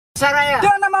Saraya,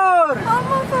 Danamor,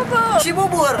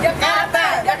 Cibubur,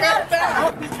 Jakarta.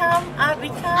 I'll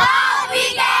become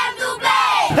to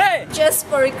play. Hey, just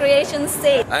for recreation's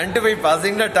sake. And to be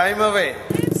passing the time away.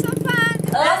 It's so fun.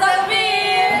 Lots of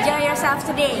beer. Enjoy yourself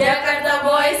today. Jakarta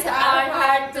boys are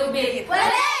hard to beat.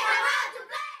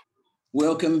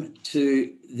 Welcome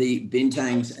to the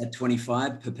Bintangs at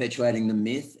 25, Perpetuating the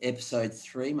Myth, Episode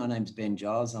 3. My name's Ben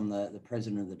Giles. I'm the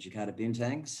president of the Jakarta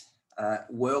Bintangs.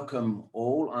 Welcome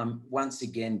all. I'm once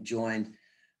again joined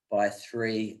by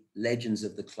three legends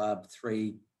of the club,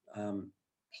 three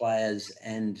players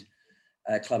and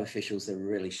club officials that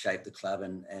really shaped the club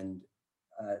and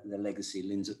the legacy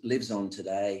lives on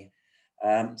today.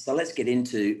 So let's get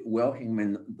into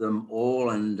welcoming them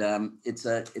all, and it's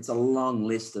a long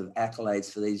list of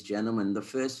accolades for these gentlemen. The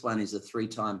first one is a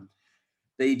three-time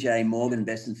BJ Morgan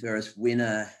Best and Fairest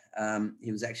winner.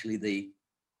 He was actually the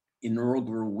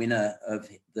inaugural winner of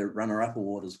the runner-up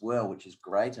award as well, which is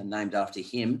great, and named after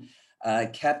him.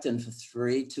 Captain for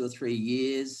 2 or 3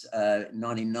 years,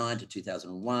 99 to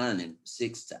 2001 and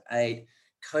 6 to 8.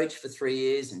 Coach for 3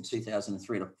 years in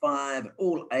 2003 to 5,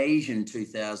 All Asian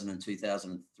 2000 and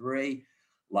 2003,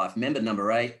 Life Member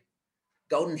number 8,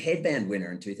 Golden Headband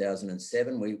winner in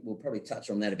 2007. We'll probably touch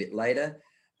on that a bit later.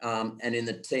 And in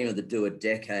the team of the Do a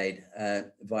Decade,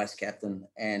 vice captain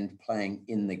and playing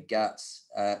in the guts,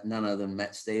 none other than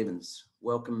Matt Stevens.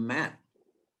 Welcome, Matt.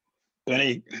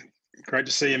 Benny, great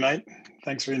to see you, mate.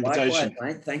 Thanks for the invitation.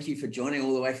 Likewise, mate. Thank you for joining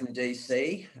all the way from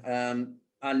DC.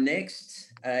 Our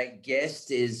next guest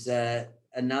is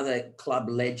another club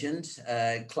legend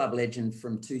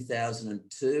from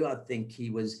 2002. I think he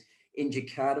was in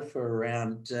Jakarta for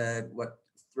around,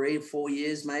 3 or 4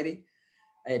 years maybe.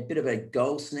 A bit of a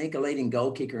goal sneak, a leading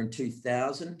goal kicker in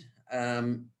 2000,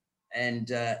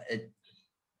 and a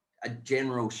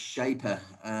general shaper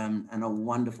and a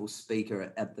wonderful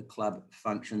speaker at the club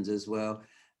functions as well.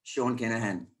 Sean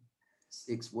Kenahan,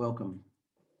 Six, welcome.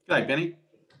 G'day, Benny.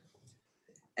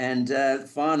 And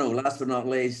last but not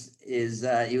least, is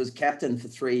he was captain for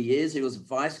 3 years. He was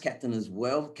vice captain as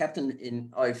well. Captain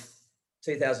in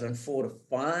 2004 to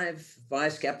 5.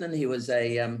 Vice captain. He was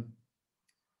a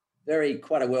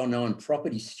quite a well-known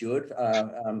property steward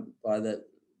by the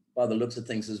looks of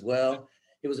things as well.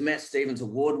 He was a Matt Stevens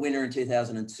Award winner in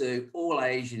 2002, All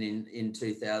Asian in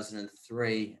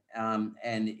 2003,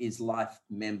 and is Life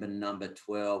Member number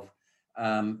 12.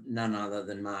 None other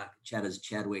than Mark Chatters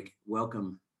Chadwick.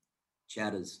 Welcome,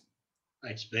 Chatters.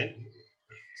 Thanks, Ben.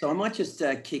 So I might just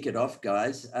kick it off,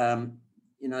 guys.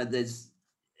 There's,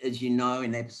 as you know,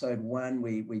 in episode 1,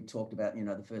 we talked about,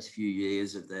 the first few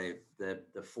years of the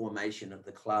formation of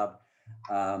the club,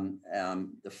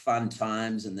 the fun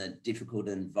times and the difficult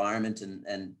environment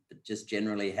and just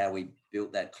generally how we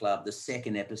built that club. The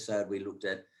second episode, we looked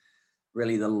at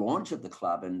really the launch of the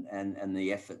club and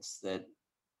the efforts that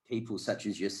people such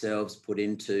as yourselves put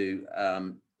into,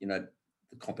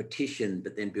 the competition,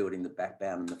 but then building the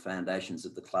backbone and the foundations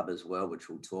of the club as well, which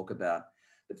we'll talk about.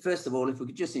 But first of all, if we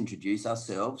could just introduce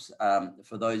ourselves,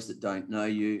 for those that don't know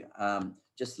you,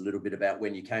 just a little bit about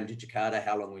when you came to Jakarta,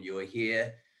 how long you were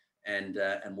here, and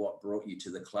what brought you to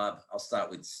the club. I'll start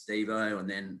with Steve-O and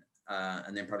then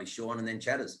probably Sean and then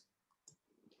Chatters.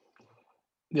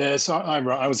 Yeah, so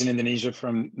I was in Indonesia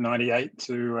from 98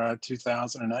 to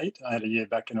 2008. I had a year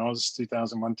back in Oz,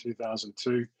 2001,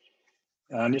 2002.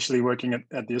 Initially working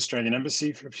at the Australian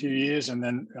Embassy for a few years, and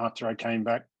then after I came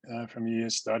back from a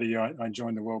year's study, I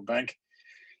joined the World Bank.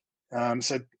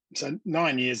 So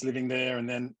 9 years living there, and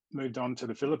then moved on to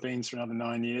the Philippines for another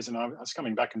 9 years. And I was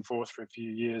coming back and forth for a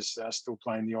few years, still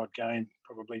playing the odd game,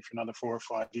 probably for another 4 or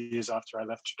 5 years after I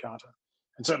left Jakarta,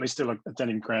 and certainly still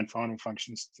attending grand final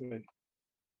functions too.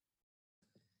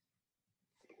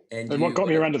 And what got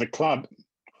me around to the club,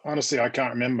 honestly, I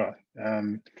can't remember.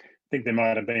 I think there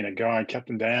might have been a guy,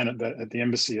 Captain Dan at the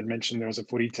embassy, had mentioned there was a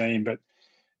footy team, but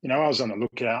I was on the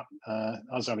lookout. I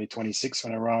was only 26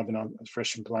 when I arrived, and I was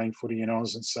fresh from playing footy in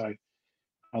Oz, and so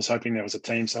I was hoping there was a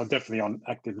team. So I was definitely on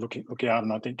active lookout,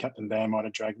 and I think Captain Dan might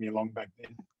have dragged me along back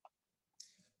then.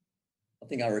 I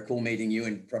think I recall meeting you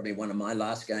in probably one of my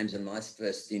last games, and my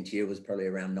first stint here was probably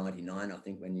around 99. I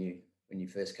think when you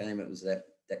first came, it was that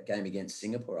game against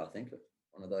Singapore. I think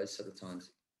one of those sort of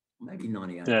times. Maybe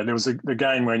 98. Yeah, there was the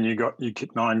game when you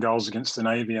kicked 9 goals against the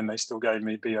Navy, and they still gave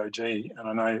me BOG, and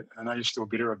I know you're still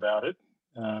bitter about it.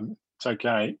 It's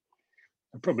okay.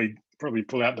 I'll probably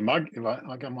pull out the mug if I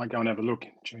might go and have a look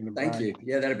during the break. Thank you.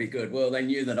 Yeah, that'd be good. Well, they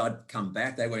knew that I'd come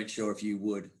back. They weren't sure if you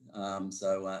would.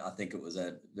 So I think it was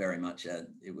very much a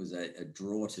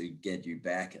draw to get you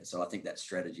back. So I think that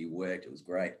strategy worked. It was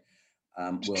great.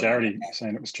 Charity,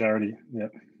 saying it was charity. Yeah.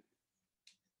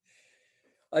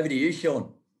 Over to you,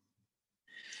 Sean.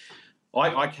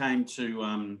 I came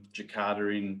to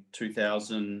Jakarta in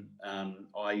 2000.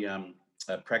 I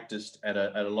practiced at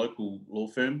a local law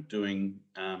firm doing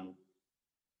M&A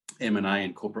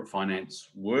and corporate finance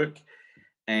work,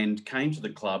 and came to the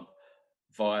club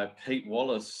via Pete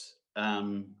Wallace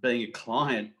being a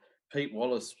client. Pete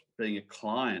Wallace being a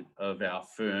client of our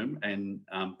firm, and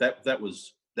that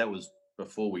was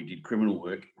before we did criminal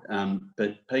work.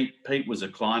 But Pete was a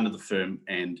client of the firm,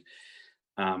 and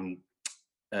I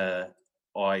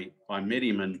met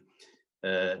him, and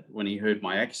when he heard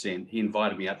my accent, he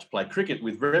invited me out to play cricket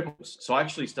with Rebels. So I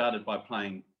actually started by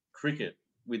playing cricket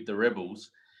with the Rebels,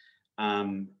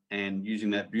 and using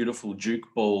that beautiful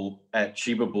Duke ball at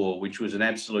Chiba ball, which was an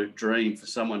absolute dream for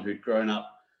someone who'd grown up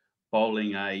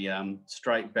bowling a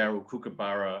straight barrel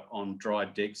kookaburra on dry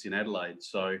decks in Adelaide.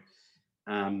 So,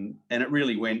 and it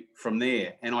really went from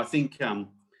there. And I think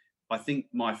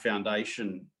my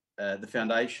foundation, the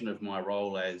foundation of my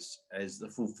role as the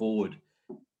full forward,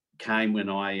 came when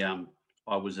I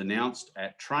was announced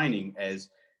at training as,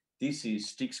 this is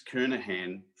Stix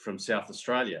Kernahan from South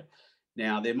Australia.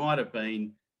 Now, there might have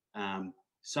been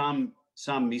some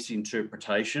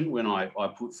misinterpretation when I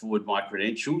put forward my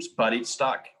credentials, but it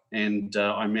stuck, and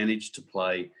I managed to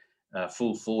play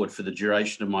full forward for the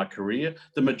duration of my career,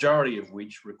 the majority of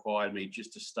which required me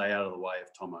just to stay out of the way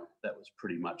of Tomo. That was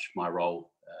pretty much my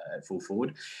role at full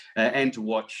forward, and to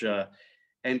watch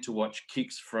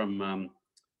kicks from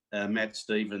Matt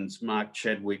Stevens, Mark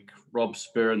Chadwick, Rob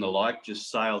Spur and the like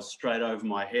just sail straight over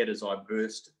my head as I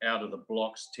burst out of the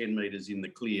blocks 10 metres in the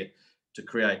clear to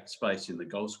create space in the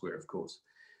goal square, of course.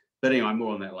 But anyway,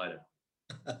 more on that later.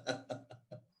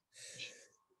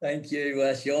 Thank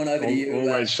you, Sean. Over to you.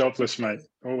 Always selfless, mate.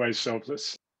 Always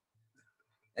selfless.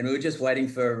 And we were just waiting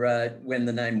for when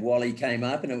the name Wally came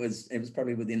up, and it was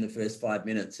probably within the first 5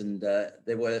 minutes. And there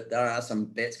are some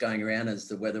bets going around as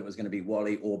to whether it was going to be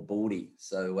Wally or Baldy.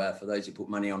 So for those who put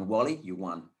money on Wally, you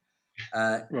won.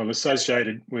 Well,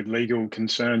 associated with legal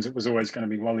concerns, it was always going to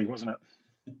be Wally, wasn't it?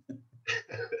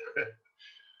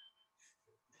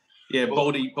 Yeah,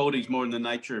 Baldy's more in the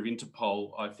nature of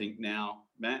Interpol, I think now,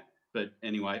 Matt. But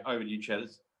anyway, over to you,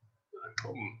 Chatters. No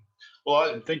problem. Well,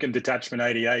 I'm thinking Detachment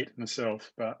 88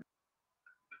 myself, but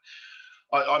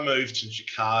I moved to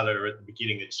Jakarta at the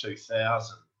beginning of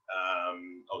 2000. I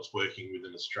was working with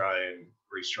an Australian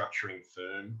restructuring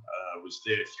firm. I was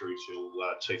there through till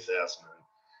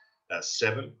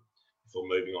 2007 before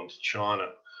moving on to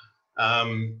China.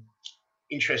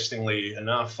 Interestingly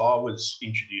enough, I was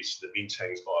introduced to the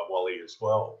Bintangs by Wally as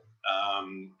well.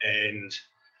 And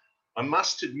I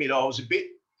must admit, I was a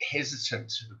bit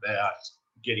hesitant about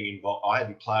getting involved. I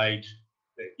hadn't played,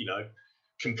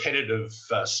 competitive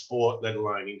sport, let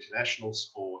alone international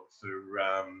sport, for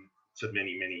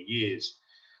many, many years.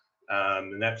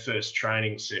 And that first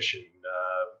training session,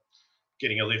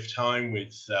 getting a lift home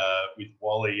with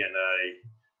Wally and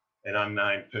an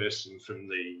unnamed person from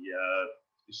the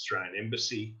Australian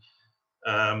Embassy.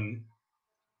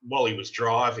 Wally was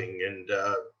driving, and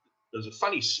there was a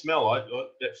funny smell.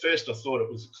 At first I thought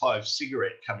it was a clove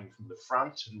cigarette coming from the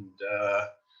front, and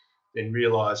then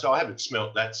realised, I haven't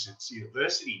smelt that since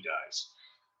university days.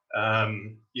 I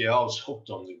was hooked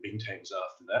on the Bintangs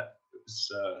after that.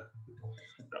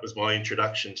 That was my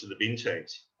introduction to the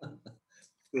Bintangs.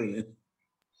 Brilliant.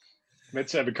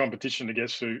 let's have a competition to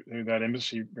guess who that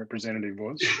embassy representative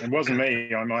was. It wasn't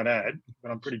me, I might add,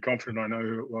 but I'm pretty confident I know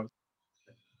who it was.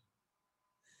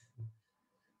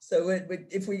 So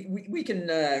if we can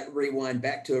rewind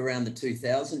back to around the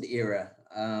 2000 era,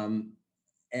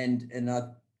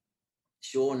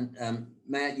 Sean,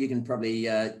 Matt, you can probably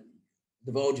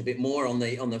divulge a bit more on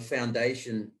the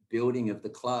foundation building of the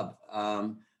club.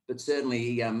 But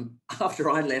certainly after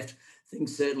I left,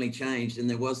 things certainly changed, and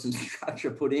there was some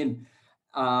structure put in.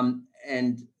 And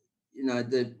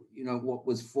what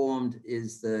was formed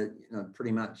is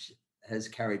pretty much has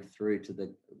carried through to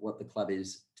what the club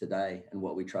is today and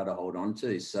what we try to hold on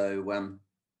to. So,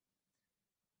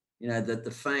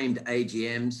 the famed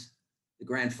AGMs, the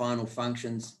grand final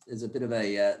functions, there's a bit of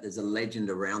there's a legend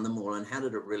around them all. And how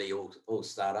did it really all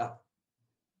start up?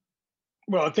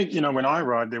 Well, I think, when I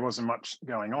arrived, there wasn't much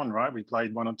going on, right? We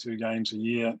played 1 or 2 games a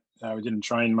year. We didn't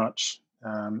train much.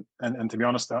 And to be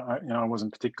honest, I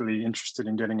wasn't particularly interested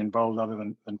in getting involved other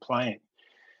than playing.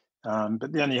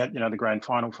 But then you had, the grand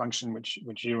final function, which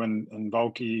you and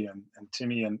Volky and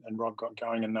Timmy and Rob got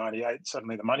going in '98.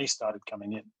 Suddenly the money started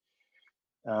coming in.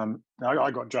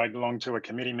 I got dragged along to a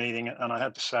committee meeting, and I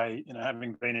have to say,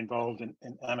 having been involved in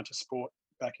amateur sport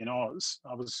back in Oz,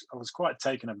 I was quite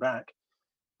taken aback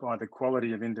by the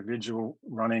quality of individual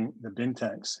running the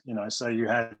Bintangs. So you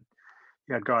had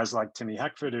guys like Timmy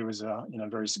Hackford, who was a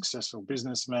very successful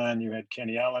businessman. You had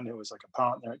Kenny Allen, who was like a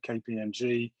partner at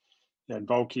KPMG. You had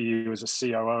Volke, who was a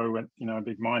COO at a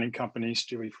big mining company.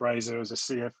 Stewie Fraser was a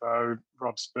CFO.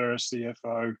 Rob Spur,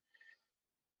 CFO.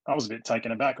 I was a bit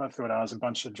taken aback. I thought I was a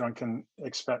bunch of drunken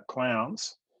expat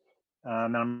clowns.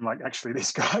 And I'm like, actually,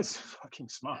 these guys are fucking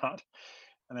smart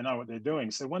and they know what they're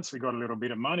doing. So once we got a little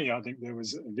bit of money, I think there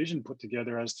was a vision put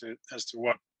together as to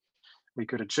what we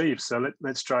could achieve. So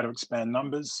let's try to expand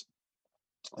numbers.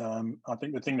 I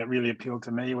think the thing that really appealed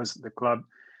to me was the club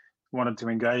wanted to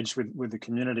engage with the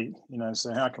community.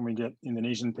 So how can we get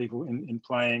Indonesian people in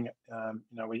playing?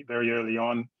 We very early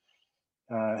on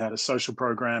had a social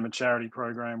program, a charity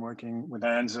program, working with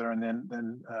ANZA, and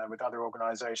then with other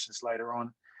organisations later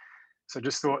on. So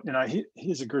just thought,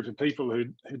 here's a group of people who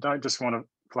don't just want to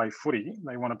play footy.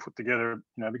 They want to put together,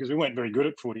 because we weren't very good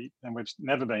at footy and we've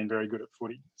never been very good at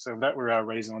footy. So if that were our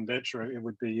raison d'etre, it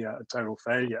would be a total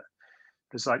failure.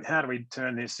 It's like, how do we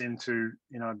turn this into,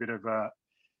 a bit of a,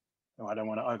 I don't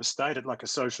want to overstate it, like a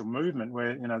social movement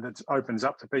where, that opens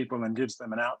up to people and gives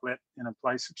them an outlet in a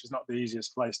place which is not the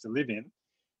easiest place to live in,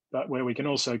 but where we can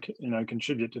also,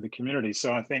 contribute to the community.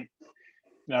 So I think,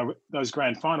 those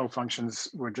grand final functions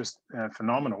were just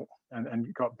phenomenal,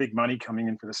 and got big money coming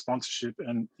in for the sponsorship,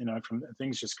 and from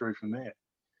things just grew from there.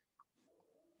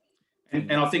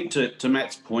 And I think to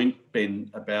Matt's point, Ben,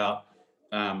 about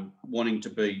wanting to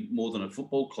be more than a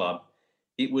football club,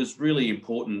 it was really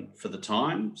important for the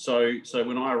time. So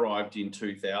when I arrived in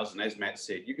 2000, as Matt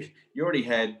said, you already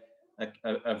had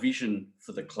a vision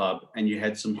for the club, and you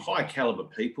had some high caliber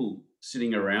people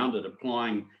sitting around it,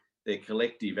 applying their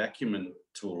collective acumen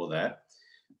to all of that.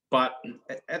 But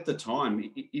at the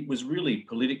time, it was really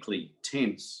politically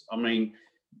tense. I mean,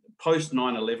 post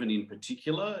 9/11 in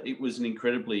particular, it was an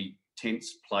incredibly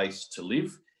tense place to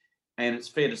live. And it's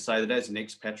fair to say that as an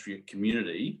expatriate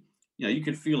community, you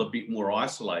could feel a bit more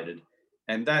isolated.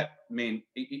 And that meant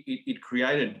it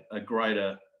created a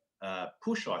greater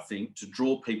push, I think, to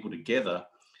draw people together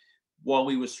while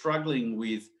we were struggling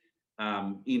with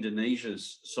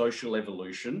Indonesia's social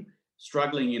evolution,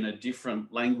 struggling in a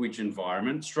different language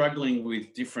environment, struggling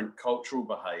with different cultural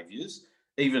behaviours,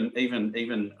 even the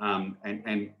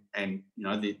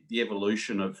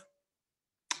evolution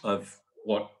of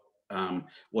what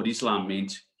Islam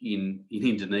meant in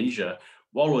Indonesia.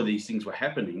 While all these things were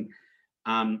happening,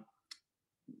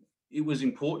 it was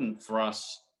important for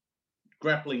us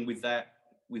grappling with that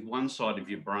with one side of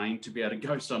your brain to be able to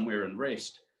go somewhere and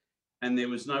rest. And there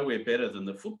was nowhere better than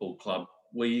the football club,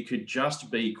 where you could just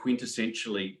be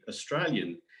quintessentially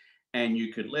Australian and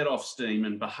you could let off steam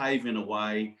and behave in a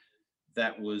way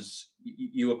that was,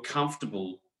 you were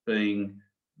comfortable being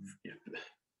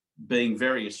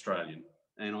very Australian.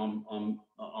 And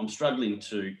I'm struggling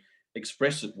to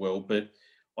express it well, but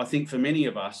I think for many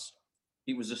of us,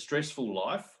 it was a stressful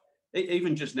life.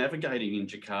 Even just navigating in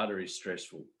Jakarta is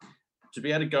stressful. To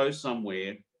be able to go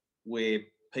somewhere where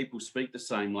people speak the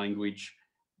same language,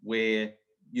 where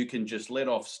you can just let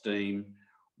off steam,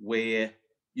 where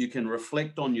you can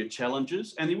reflect on your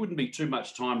challenges, and there wouldn't be too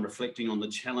much time reflecting on the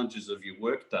challenges of your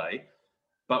workday,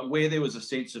 but where there was a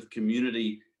sense of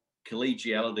community,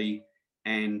 collegiality,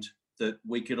 and that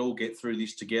we could all get through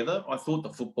this together. I thought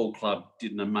the football club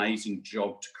did an amazing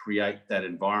job to create that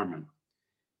environment.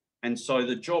 And so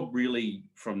the job really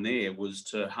from there was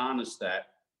to harness that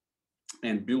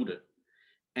and build it.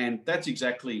 And that's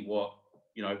exactly what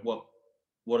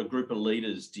a group of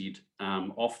leaders did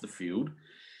off the field.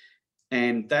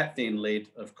 And that then led,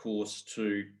 of course,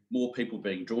 to more people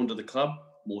being drawn to the club,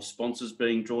 more sponsors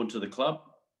being drawn to the club,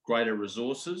 greater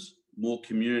resources, more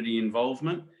community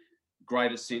involvement,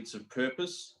 greater sense of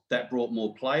purpose. That brought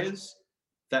more players,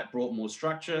 that brought more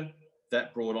structure,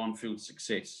 that brought on-field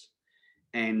success.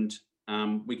 And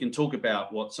we can talk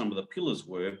about what some of the pillars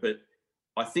were, but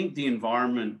I think the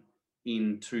environment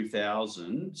in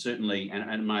 2000, certainly, and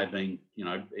it may have been,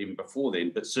 even before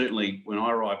then, but certainly when I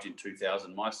arrived in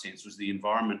 2000, my sense was the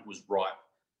environment was right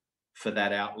for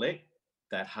that outlet,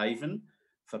 that haven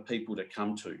for people to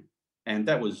come to. And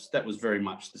that was very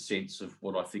much the sense of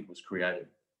what I think was created.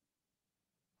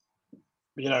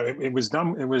 It was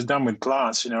done with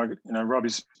class. Robbie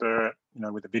Spur,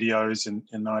 with the videos in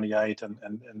 '98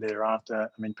 and thereafter.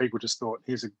 I mean, people just thought,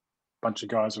 here's a bunch of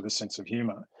guys with a sense of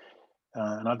humour.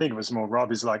 And I think it was more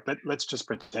Robbie's like, let's just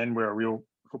pretend we're a real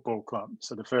football club.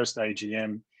 So the first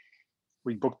AGM,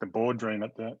 we booked the boardroom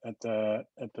at the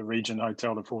Regent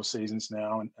Hotel, the Four Seasons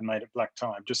now, and made it black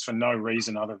tie, just for no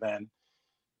reason other than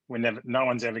no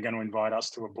one's ever going to invite us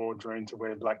to a boardroom to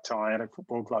wear black tie at a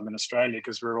football club in Australia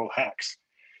because we're all hacks.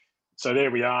 So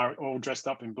there we are, all dressed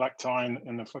up in black tie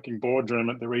in the fucking boardroom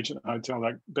at the Regent Hotel.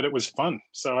 Like, but it was fun.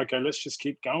 So, okay, let's just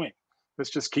keep going. Let's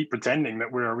just keep pretending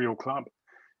that we're a real club.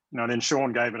 You know, then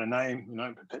Sean gave it a name, you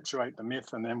know, Perpetuate the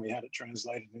Myth, and then we had it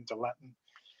translated into Latin.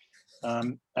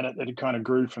 And it kind of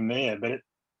grew from there. But,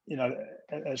 you know,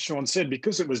 as Sean said,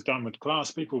 because it was done with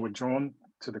class, people were drawn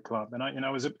to the club. And,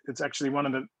 it's actually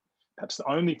perhaps the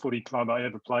only footy club I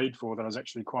ever played for that I was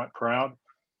actually quite proud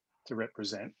to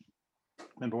represent.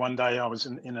 Remember one day I was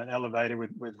in an elevator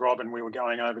with Rob, and we were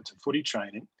going over to footy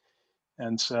training,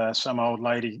 and some old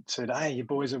lady said, "Hey, you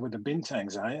boys are with the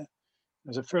Bintangs, are you?" It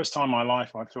was the first time in my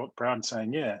life I felt proud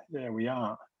saying, yeah, we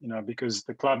are, you know, because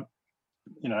the club,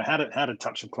 you know, had a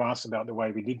touch of class about the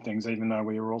way we did things, even though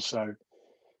we were also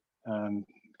kind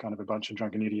of a bunch of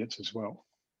drunken idiots as well,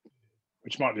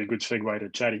 which might be a good segue to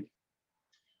Chatty.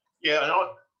 Yeah, and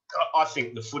I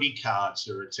think the footy cards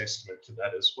are a testament to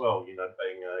that as well. You know,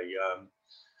 being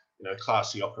a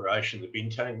classy operation, the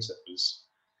Bintangs, that was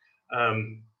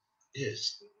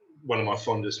yes, one of my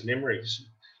fondest memories.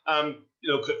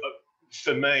 Look,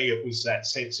 for me, it was that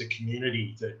sense of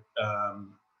community that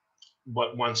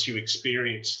once you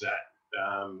experience that,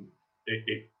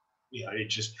 it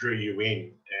just drew you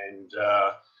in, and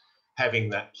having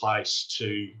that place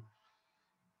to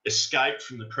escape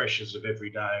from the pressures of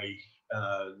everyday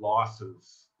life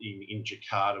in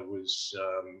Jakarta was,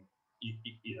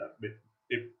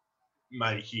 it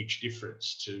made a huge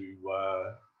difference to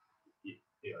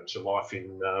to life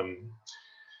in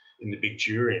the Big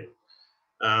Durian.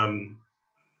 I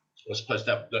suppose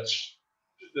that's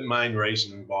the main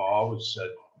reason why I was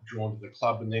drawn to the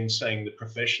club, and then seeing the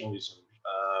professionalism,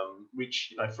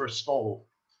 which, you know, for a small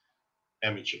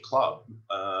amateur club,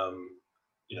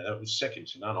 that was second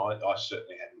to none. I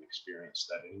certainly hadn't experienced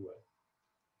that anyway.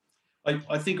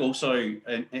 I think also,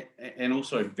 and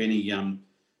also Benny,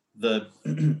 that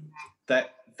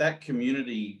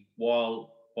community,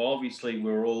 while obviously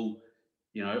we're all,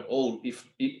 you know, or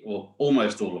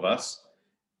almost all of us,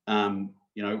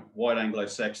 white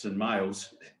Anglo-Saxon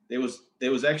males,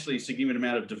 there was actually a significant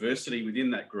amount of diversity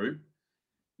within that group.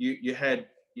 You had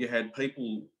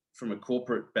people from a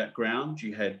corporate background,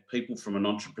 you had people from an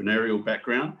entrepreneurial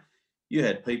background, you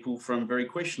had people from very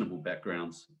questionable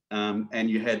backgrounds, and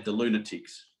you had the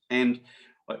lunatics. And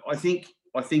I think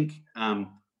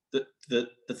that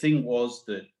the thing was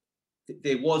that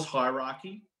there was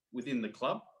hierarchy within the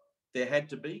club. There had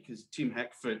to be, because Tim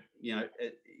Hackford, you know,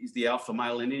 is the alpha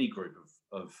male in any group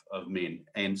of men,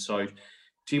 and so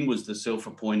Tim was the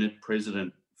self-appointed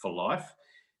president for life,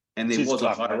 and there was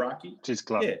a hierarchy. His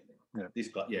club. Yeah. This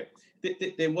club. Yeah,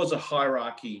 there was a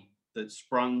hierarchy that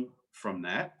sprung from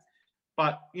that,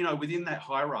 but, you know, within that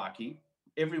hierarchy,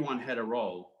 everyone had a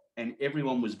role and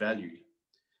everyone was valued.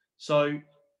 So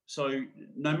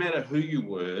no matter who you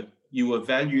were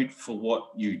valued for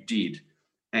what you did,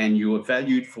 and you were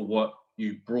valued for what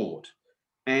you brought.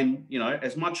 And, you know,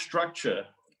 as much structure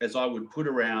as I would put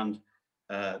around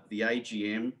the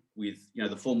AGM with, you know,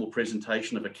 the formal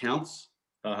presentation of accounts,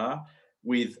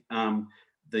 with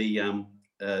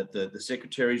the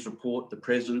secretary's report, the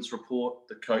president's report,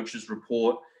 the coach's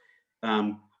report,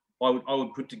 I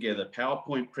would put together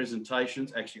PowerPoint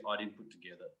presentations. Actually, I didn't put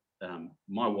together.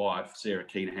 My wife, Sarah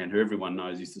Keenahan, who everyone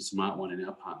knows is the smart one in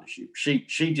our partnership,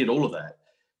 she did all of that.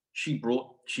 She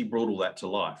brought all that to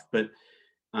life. But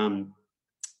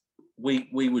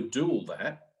we would do all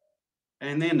that,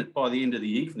 and then by the end of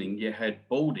the evening, you had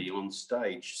Baldy on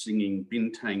stage singing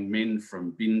Bintang Men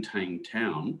from Bintang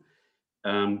Town,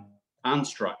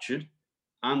 unstructured,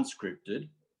 unscripted,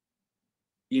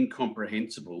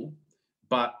 incomprehensible,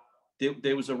 but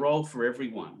there was a role for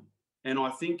everyone. And I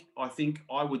think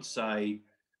I would say,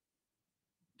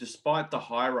 despite the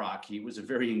hierarchy, it was a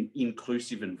very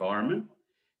inclusive environment,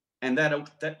 and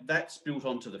that spilled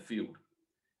onto the field.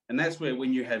 And that's where,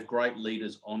 when you have great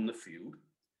leaders on the field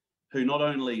who not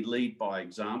only lead by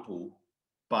example,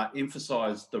 but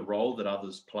emphasise the role that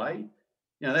others play,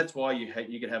 you know, that's why you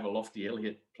could have a Lofty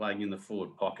Elliott playing in the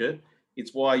forward pocket.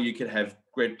 It's why you could have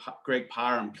Greg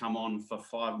Parham come on for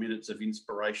 5 minutes of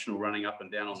inspirational running up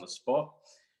and down on the spot.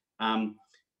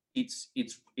 It's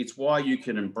why you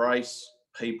can embrace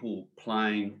people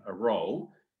playing a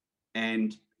role,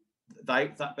 and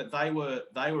they were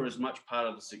as much part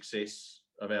of the success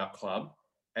of our club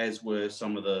as were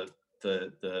some of the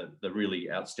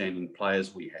really outstanding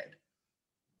players we had.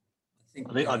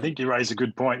 I think you raise a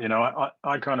good point. You know,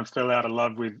 I kind of fell out of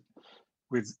love with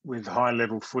high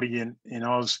level footy in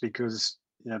Oz, because,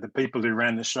 you know, the people who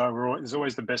ran the show were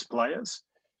always the best players.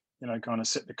 kind of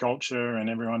set the culture, and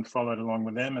everyone followed along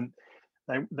with them. And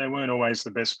they weren't always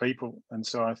the best people. And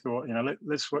so I thought,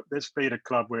 let's be at a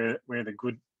club where the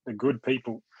good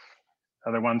people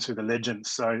are the ones who are the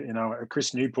legends. So,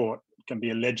 Chris Newport can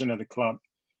be a legend of the club,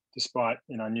 despite,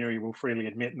 Newey will freely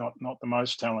admit not the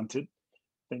most talented.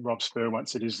 I think Rob Spur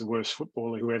once said he's the worst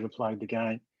footballer who ever played the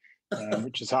game,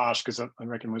 which is harsh because I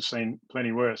reckon we've seen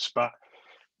plenty worse. But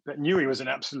Newey was an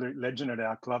absolute legend at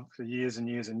our club for years and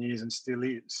years and years, and still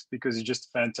is, because he's just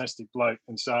a fantastic bloke.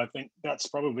 And so I think that's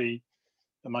probably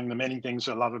among the many things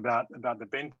I love about the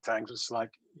Bentangs. It's like,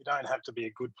 you don't have to be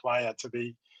a good player to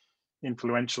be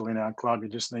influential in our club. You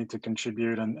just need to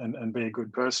contribute and be a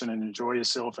good person and enjoy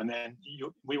yourself, and then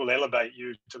we will elevate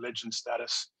you to legend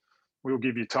status. We'll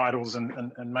give you titles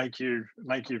and make you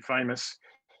famous,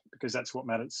 because that's what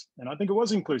matters. And I think it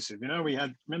was inclusive.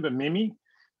 Remember Mimi?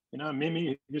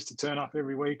 Mimi used to turn up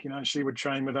every week. She would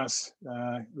train with us.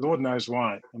 Lord knows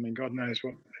why. I mean, God knows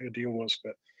what her deal was.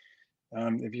 But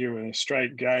if you were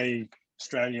straight, gay,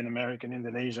 Australian, American,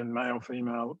 Indonesian, male,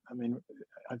 female, I mean,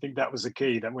 I think that was the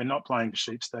key, that we're not playing for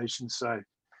sheep stations. So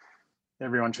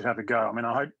everyone should have a go. I mean,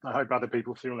 I hope other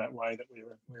people feel that way, that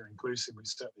we're inclusive. We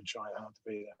certainly try hard to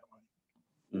be that way.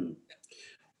 Mm.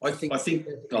 I think.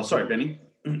 Oh, sorry, Benny.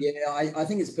 Yeah, I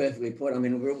think it's perfectly put. I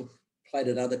mean, we've all played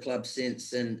at other clubs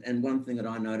since, and one thing that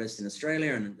I noticed in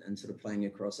Australia and sort of playing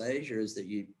across Asia is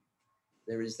that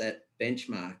there is that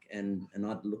benchmark, and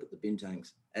I'd look at the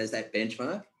Bentangs as that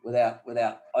benchmark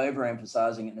without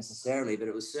overemphasizing it necessarily, but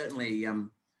it was certainly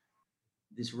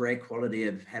this rare quality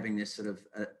of having this sort of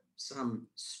some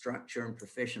structure and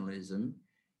professionalism,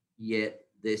 yet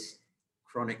this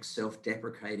chronic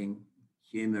self-deprecating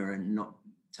humour and not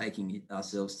taking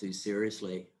ourselves too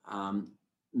seriously.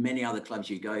 Many other clubs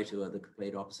you go to are the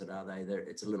complete opposite, are they?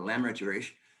 It's a little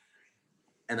amateurish,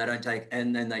 and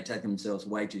then they take themselves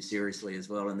way too seriously as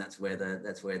well, and that's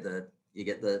where you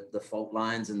get the fault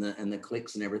lines and the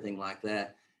clicks and everything like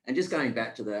that. And just going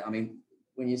back to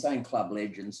when you're saying club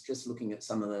legends, just looking at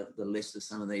some of the list of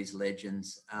some of these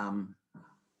legends,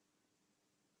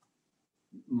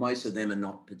 most of them are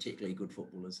not particularly good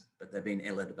footballers, but they've been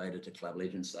elevated to club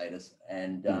legend status.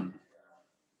 And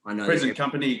I know present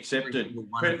company accepted.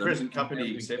 Present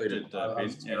company accepted.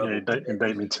 Yeah, he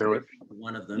beat me to it.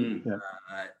 One of them. Yeah.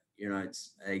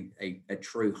 It's a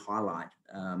true highlight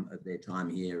of their time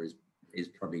here is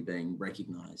probably being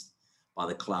recognised by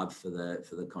the club for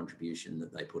the contribution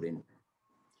that they put in.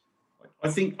 I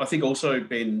think also,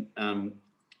 Ben,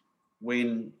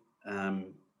 when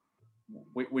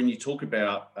you talk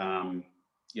about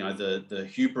the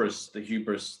hubris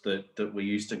that we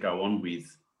used to go on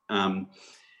with,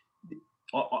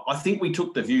 I think we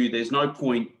took the view there's no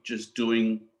point just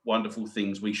doing wonderful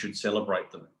things, we should celebrate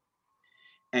them.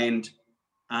 And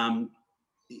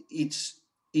it's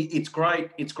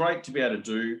great to be able to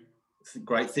do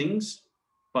great things,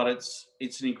 but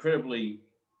it's an incredibly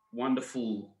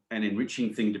wonderful and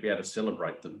enriching thing to be able to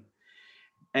celebrate them.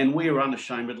 And we are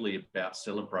unashamedly about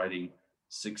celebrating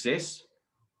success,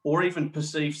 or even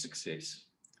perceived success.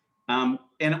 And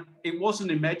it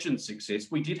wasn't imagined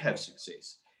success. We did have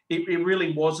success. It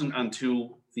really wasn't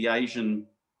until the Asian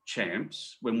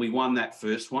champs, when we won that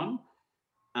first one,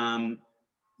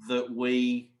 that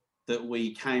we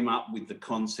came up with the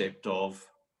concept of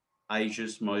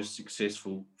Asia's most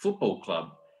successful football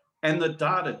club. And the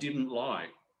data didn't lie.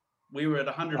 We were at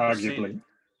 100%. Arguably.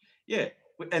 Yeah.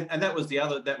 And that was the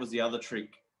other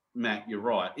trick, Matt. You're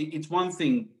right. It's one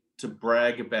thing to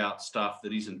brag about stuff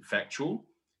that isn't factual.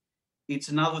 It's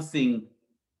another thing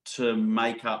to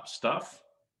make up stuff.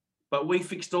 But we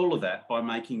fixed all of that by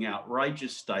making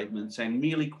outrageous statements and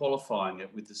merely qualifying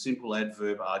it with the simple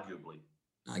adverb arguably.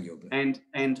 And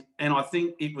I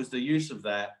think it was the use of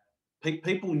that.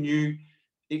 People knew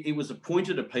it was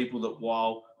appointed to people that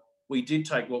while we did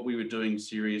take what we were doing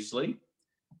seriously,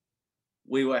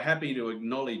 we were happy to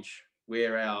acknowledge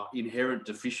where our inherent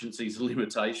deficiencies and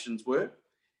limitations were,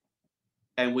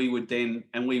 and we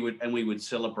would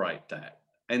celebrate that.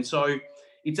 And so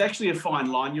it's actually a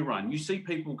fine line you run. You see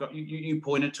people go. You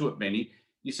pointed to it, Benny.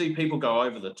 You see people go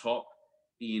over the top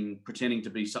in pretending to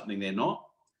be something they're not.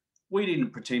 We didn't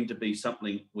pretend to be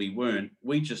something we weren't.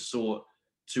 We just sought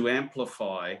to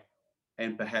amplify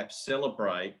and perhaps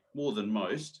celebrate more than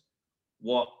most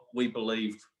what we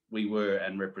believed we were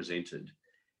and represented.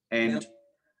 And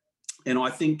I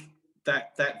think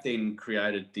that then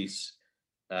created this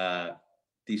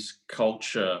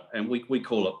culture, and we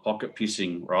call it pocket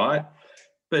pissing, right?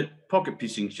 But pocket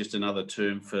pissing is just another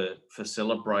term for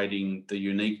celebrating the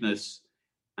uniqueness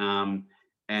and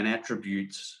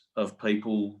attributes of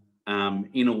people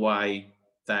in a way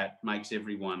that makes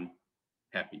everyone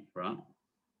happy, right?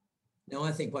 Now,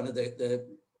 I think one of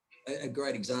a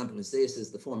great example is this,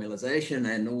 is the formalization,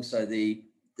 and also the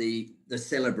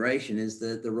celebration is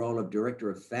the role of director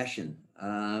of fashion.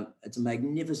 It's a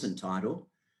magnificent title.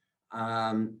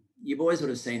 You boys would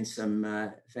have seen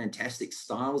some fantastic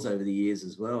styles over the years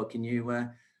as well. Can you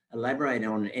elaborate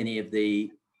on any of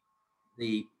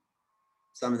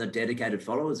some of the dedicated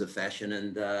followers of fashion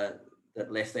and that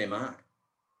left their mark?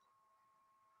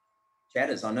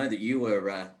 Chatters, I know that you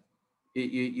were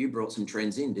you brought some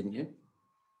trends in, didn't you?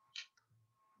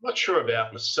 Not sure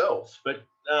about myself, but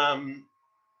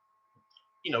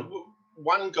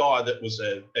one guy that was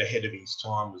ahead of his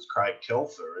time was Craig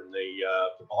Kelfer and the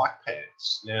bike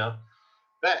pants. Now,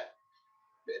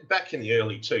 back in the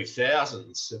early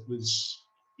 2000s, it was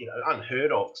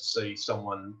unheard of to see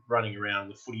someone running around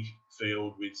the footy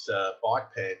field with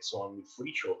bike pants on with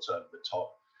footy shorts over the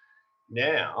top.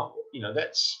 Now,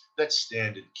 that's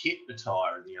standard kit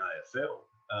attire in the AFL.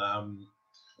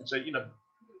 So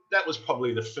that was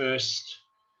probably the first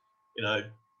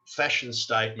fashion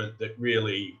statement that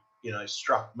really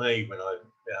struck me when I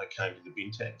came to the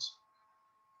Bintangs.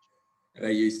 How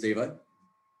about you, Steve-O?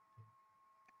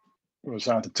 It was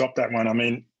hard to top that one.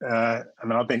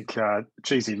 I think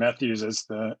Cheesy Matthews as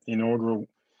the inaugural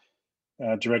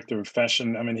director of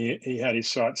fashion. He had his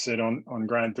sights set on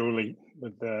Grant Dooley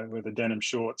with the denim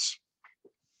shorts.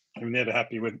 I'm never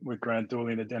happy with Grant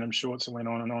Dooley and the denim shorts, and went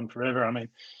on and on forever.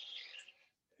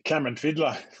 Cameron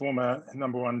Fiddler, former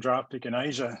 #1 draft pick in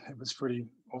Asia, it was pretty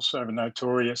also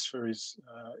notorious for his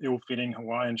ill-fitting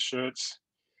Hawaiian shirts.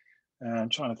 I'm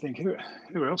trying to think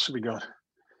who else have we got.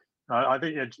 I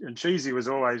think and Cheesy was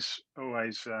always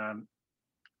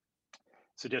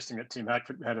suggesting that Tim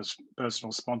Hackford had a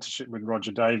personal sponsorship with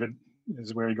Roger David,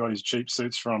 is where he got his cheap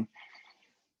suits from.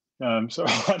 So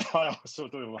I was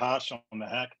sort of a little harsh on the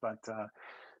hack, but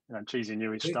Cheesy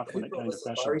knew his stuff when it came to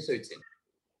fashion. Safari suits in?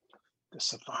 The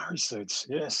safari suits,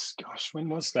 yes. Gosh, when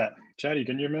was that? Chatty,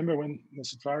 can you remember when the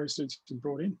safari suits were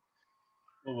brought in?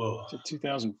 Oh. Was it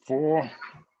 2004?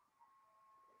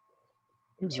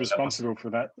 Who was responsible for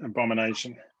that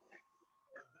abomination?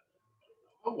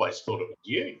 I always thought it was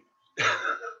you.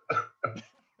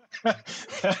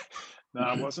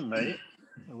 No, it wasn't me.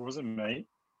 It wasn't me.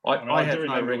 I have do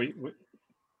no remember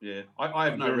I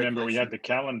have no remember we recollection. had the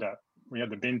calendar. We had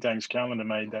the Bintangs calendar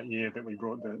made that year that we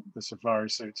brought the safari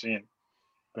suits in.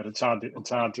 But it's hard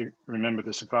to remember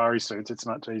the safari suits. It's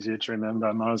much easier to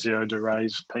remember Marzio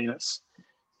Duray's penis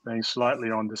being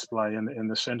slightly on display in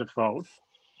the centerfold.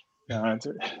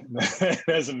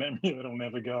 There's a memory that'll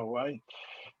never go away.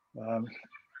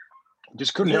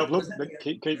 Just couldn't help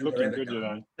keep looking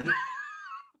good,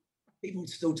 People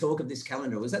still talk of this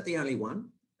calendar. Was that the only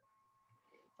one?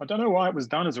 I don't know why it was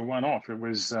done as a one-off. It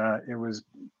was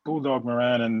Bulldog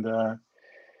Moran and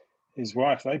his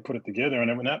wife. They put it together, and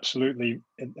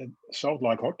it sold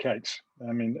like hotcakes.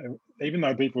 Even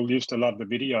though people used to love the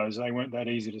videos, they weren't that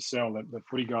easy to sell. The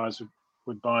footy guys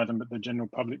would buy them, but the general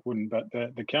public wouldn't. But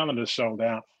the calendar sold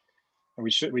out, and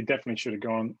we definitely should have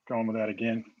gone with that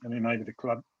again. Maybe the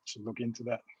club should look into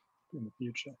that in the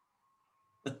future.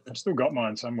 I've still got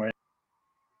mine somewhere.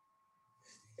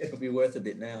 It'll be worth a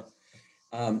bit now.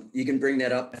 You can bring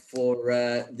that up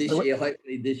for this year.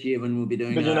 Hopefully this year when we'll be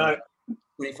doing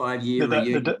 25-year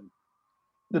reunion.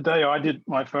 The day I did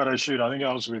my photo shoot, I think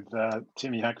I was with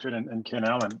Timmy Hackford and Ken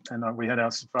Allen, and we had our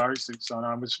safari suits on.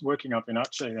 I was working up in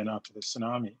Aceh then after the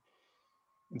tsunami.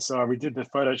 And so we did the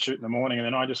photo shoot in the morning, and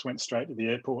then I just went straight to the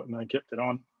airport and they kept it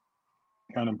on,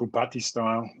 kind of Bupati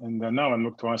style. And no one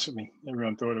looked twice at me.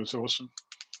 Everyone thought it was awesome.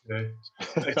 Yeah.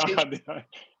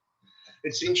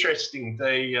 It's interesting.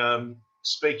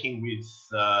 Speaking with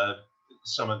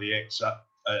some of the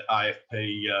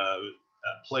ex-AFP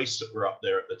police that were up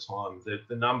there at the time,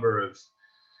 the number of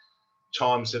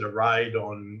times that a raid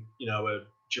on, a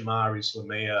Jamar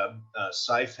Islamia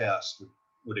safe house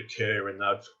would occur, and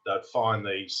they'd find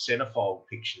these centerfold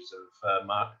pictures of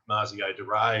Marzio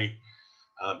Duray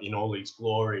in all his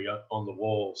glory on the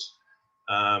walls.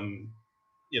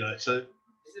 So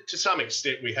to some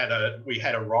extent we had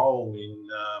a role in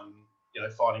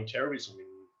fighting terrorism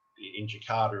in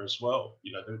Jakarta as well.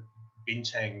 The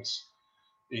Bintangs,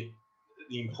 the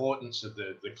importance of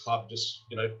the club just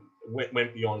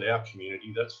went beyond our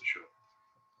community, that's for sure.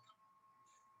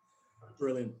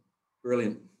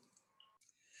 Brilliant.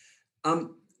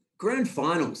 Grand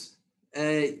finals.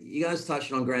 You guys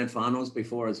touched on grand finals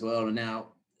before as well, and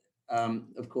now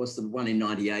of course the one in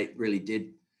 '98 really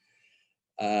did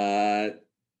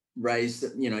raise,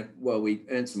 we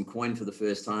earned some coin for the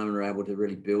first time and were able to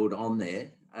really build on there.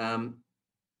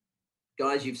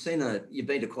 guys, you've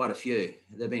been to quite a few.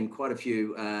 There've been quite a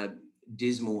few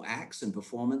dismal acts and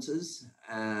performances.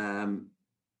 Can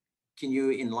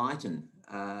you enlighten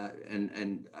on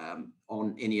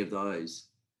any of those?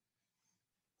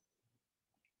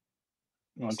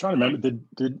 Well, I'm trying to remember.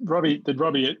 Did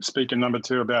Robbie speak in number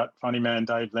 2 about funny man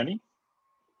Dave Lenny?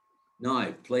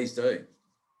 No, please do.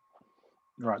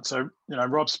 Right. So,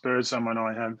 Rob Spur is someone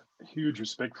I have huge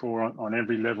respect for on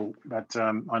every level. But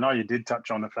I know you did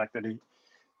touch on the fact that he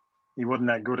wasn't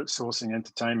that good at sourcing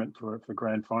entertainment for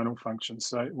grand final functions.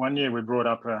 So one year we brought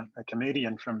up a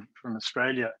comedian from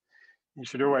Australia. You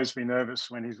should always be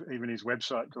nervous when even his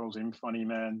website calls him funny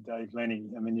man Dave Lenny.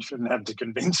 I mean, you shouldn't have to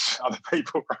convince other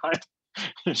people, right?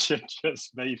 You should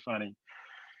just be funny.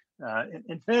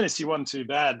 In fairness, he wasn't too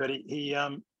bad, but he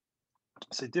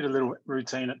did a little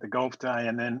routine at the golf day,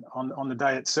 and then on the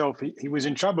day itself, he was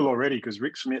in trouble already because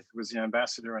Rick Smith was the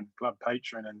ambassador and club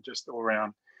patron and just all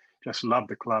around just loved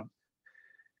the club.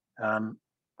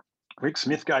 Rick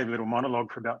Smith gave a little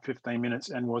monologue for about 15 minutes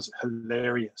and was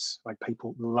hilarious. Like,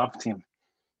 people loved him.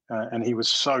 And he was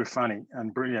so funny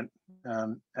and brilliant.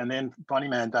 And then funny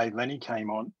man Dave Lenny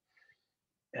came on,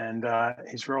 and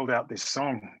he's rolled out this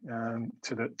song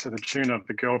to the tune of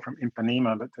The Girl from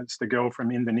Ipanema, but that's The Girl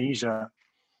from Indonesia.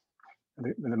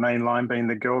 The main line being,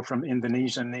 the girl from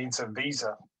Indonesia needs a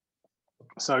visa.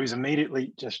 So he's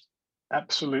immediately just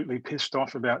absolutely pissed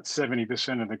off about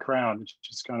 70% of the crowd, which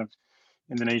is kind of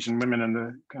Indonesian women and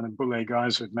the kind of bule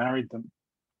guys who've married them.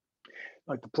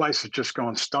 Like, the place has just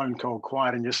gone stone cold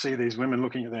quiet, and you see these women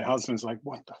looking at their husbands like,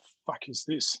 what the fuck is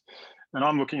this? And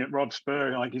I'm looking at Rob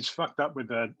Spur, like, he's fucked up with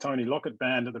the Tony Lockett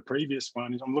band of the previous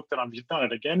one. I'm looked at him, you've done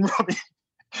it again, Robbie.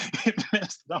 You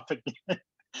messed it up again.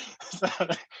 So,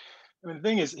 I mean, the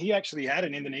thing is, he actually had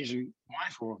an Indonesian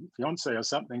wife or fiance or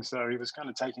something, so he was kind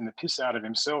of taking the piss out of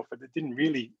himself, but it didn't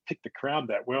really pick the crowd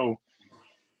that well.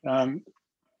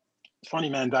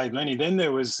 Funny man Dave Lenny. Then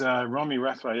there was Romy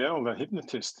Raphael, the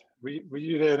hypnotist. Were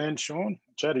you there then, Sean?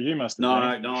 Chaddy, you must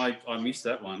have been. No, I missed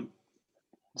that one.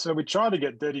 So we tried to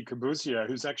get Deddy Corbusier,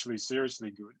 who's actually seriously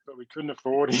good, but we couldn't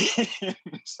afford him.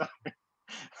 So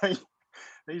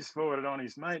he's forwarded on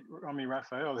his mate, Romy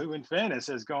Raphael, who in fairness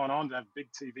has gone on to have big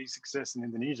TV success in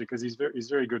Indonesia because he's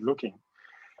very good looking.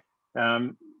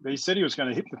 He said he was going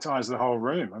to hypnotize the whole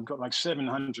room. I've got like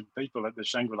 700 people at the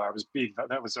Shangri-La. It was big.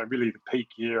 That was really the peak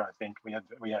year, I think. We had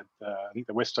I think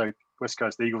the West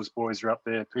Coast Eagles boys were up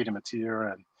there, Peter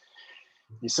Matera, and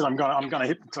he said, I'm going to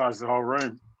hypnotize the whole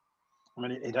room. I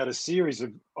mean, he'd had a series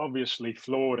of obviously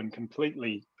flawed and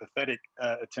completely pathetic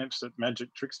attempts at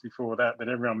magic tricks before that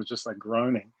everyone was just like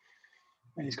groaning.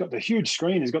 And he's got the huge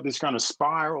screen. He's got this kind of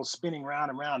spiral spinning round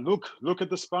and round. Look at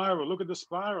the spiral. Look at the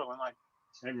spiral. And like,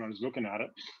 everyone's looking at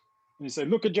it. And he said,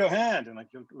 look at your hand. And like,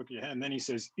 look at your hand. And then he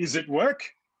says, is it work?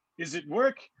 Is it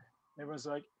work? Everyone's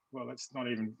like, well, that's not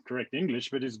even correct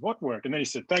English, but is what work? And then he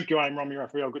said, thank you, I'm Romy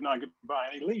Raphael. Good night,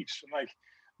 goodbye. And he leaves. And like,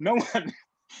 no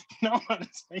one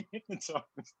has been hypnotized.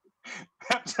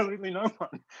 Absolutely no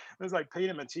one. There's like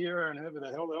Peter Matera and whoever the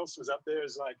hell else was up there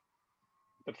is like,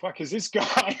 the fuck is this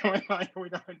guy? We're like, we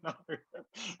don't know.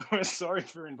 We're sorry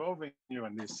for involving you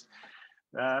in this.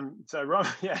 So Rob,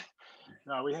 yeah,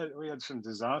 no, we had some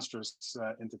disastrous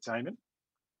entertainment.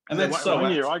 And that's so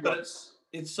apt, but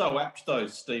it's so apt though,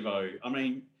 Steve-O. I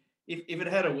mean, if it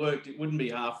had worked, it wouldn't be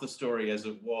half the story as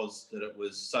it was that it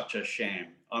was such a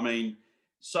sham. I mean,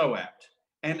 so apt.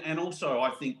 And also, I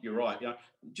think you're right. You know,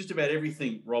 just about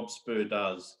everything Rob Spur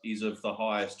does is of the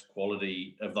highest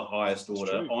quality, of the highest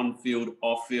order, on field,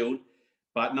 off field.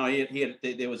 But no,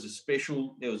 there was a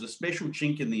special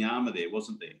chink in the armour there,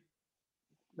 wasn't there?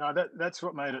 No, that's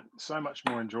what made it so much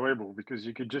more enjoyable, because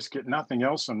you could just get nothing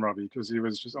else on Robbie, because he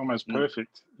was just almost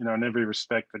perfect, you know, in every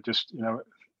respect. But just, you know,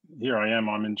 here I am,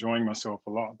 I'm enjoying myself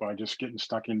a lot by just getting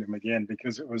stuck into him again,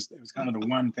 because it was kind of the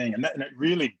one thing, and it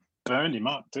really burned him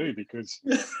up too, because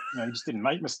you know, he just didn't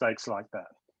make mistakes like that.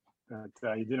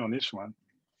 But he did on this one.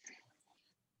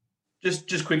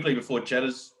 Just quickly before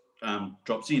Chatters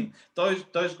drops in,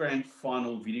 those grand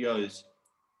final videos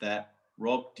that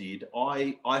Rob did,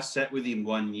 I sat with him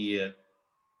one year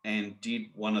and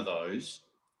did one of those.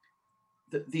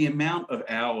 The amount of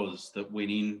hours that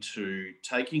went into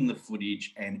taking the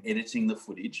footage and editing the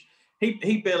footage,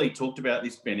 he barely talked about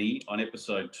this, Benny, on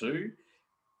episode 2.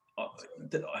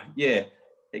 Yeah,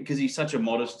 because he's such a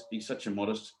modest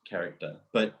character.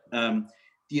 But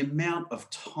the amount of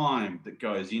time that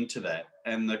goes into that,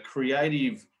 and the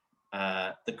creative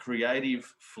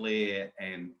flair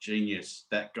and genius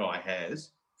that guy has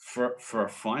for a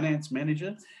finance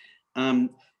manager,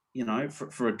 you know,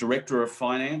 for a director of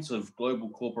finance of global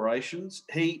corporations,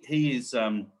 he is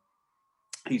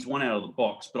he's one out of the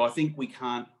box. But I think we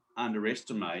can't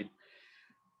underestimate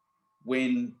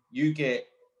when you get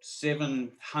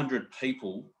 700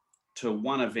 people to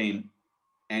one event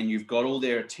and you've got all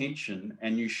their attention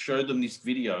and you show them this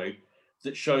video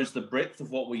that shows the breadth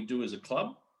of what we do as a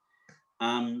club.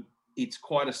 It's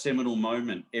quite a seminal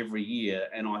moment every year.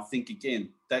 And I think, again,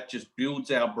 that just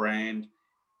builds our brand.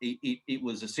 It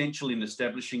was essential in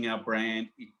establishing our brand.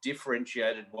 It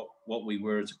differentiated what we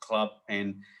were as a club,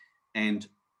 and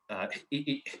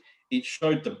it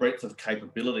showed the breadth of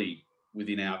capability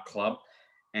within our club.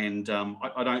 And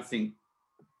I don't think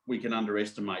we can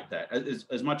underestimate that.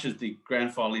 As much as the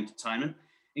grand final entertainment,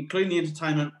 including the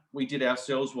entertainment we did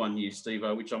ourselves one year,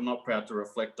 Steve-O, which I'm not proud to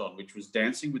reflect on, which was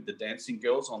dancing with the dancing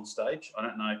girls on stage. I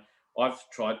don't know. I've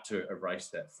tried to erase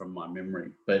that from my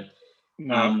memory, but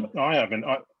no, I haven't.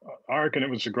 I reckon it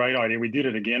was a great idea. We did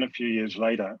it again a few years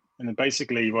later, and it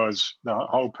basically was, the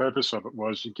whole purpose of it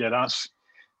was to get us,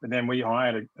 but then we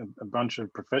hired a bunch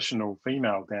of professional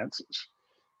female dancers.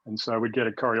 And so we'd get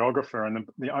a choreographer, and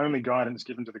the only guidance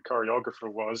given to the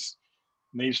choreographer was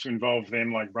needs to involve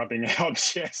them like rubbing our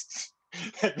chests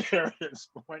at various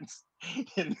points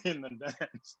in the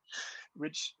dance,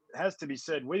 which has to be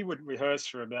said, we would rehearse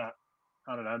for about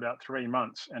 3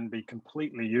 months and be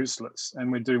completely useless. And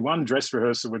we'd do one dress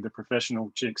rehearsal with the professional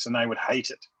chicks and they would hate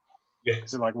it. Yeah.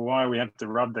 So like, why we have to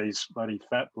rub these bloody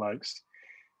fat blokes?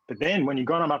 But then when you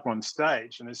got them up on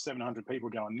stage and there's 700 people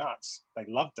going nuts, they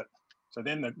loved it. So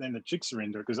then the chicks are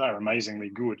into it because they were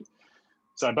amazingly good.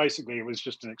 So basically it was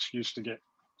just an excuse to get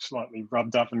slightly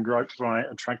rubbed up and groped by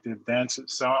attractive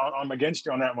dancers. So I'm against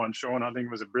you on that one, Sean. I think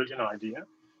it was a brilliant idea.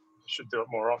 I should do it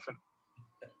more often.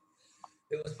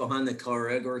 Who was behind the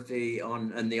choreography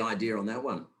and the idea on that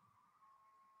one?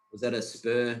 Was that a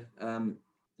spur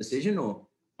decision or?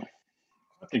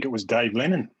 I think it was Dave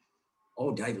Lennon.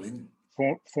 Oh, Dave Lennon.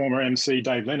 Former MC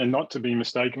Dave Lennon, not to be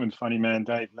mistaken with funny man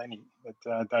Dave Lenny,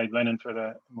 but Dave Lennon for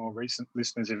the more recent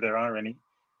listeners, if there are any,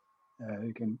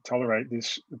 who can tolerate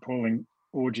this appalling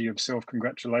orgy of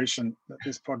self-congratulation that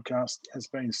this podcast has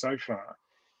been so far.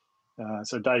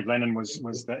 So Dave Lennon was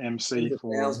the MC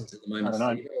for, thousands at the moment,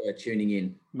 I don't know, tuning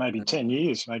in. maybe 10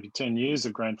 years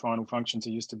of grand final functions.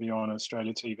 He used to be on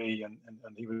Australia TV, and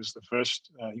he was the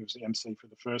first, he was the MC for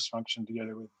the first function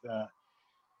together with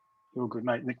your good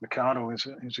mate Nick McArdle.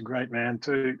 He's a great man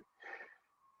too.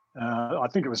 I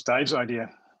think it was Dave's idea.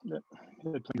 He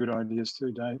had some good ideas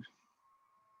too, Dave.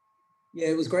 Yeah,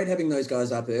 it was great having those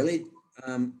guys up early.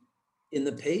 In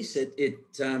the piece, it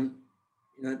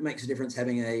makes a difference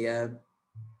having a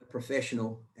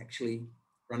professional actually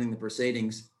running the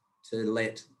proceedings to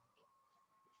let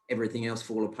everything else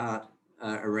fall apart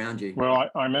around you. Well,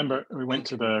 I remember we went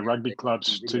to the Rugby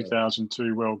Club's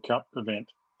 2002 World Cup event,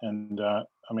 and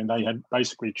they had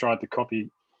basically tried to copy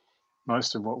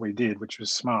most of what we did, which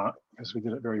was smart because we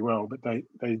did it very well, but they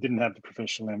didn't have the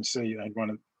professional MC. They had one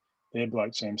of their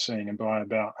blokes emceeing, and by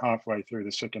about halfway through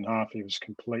the second half, he was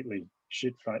completely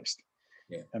shit-faced.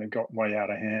 Yeah. And it got way out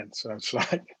of hand. So it's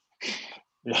like,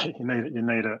 yeah, you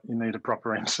need a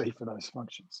proper MC for those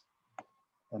functions.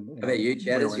 And How about you,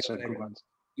 Chad?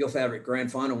 Your favourite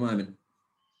grand final moment?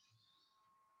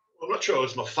 I'm not sure it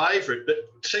was my favourite, but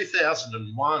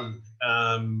 2001,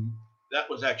 that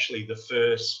was actually the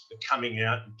first coming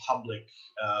out in public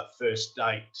first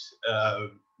date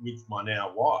with my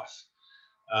now wife.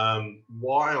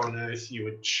 Why on earth you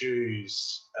would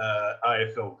choose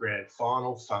AFL Grand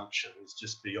Final function is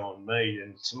just beyond me.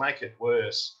 And to make it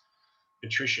worse,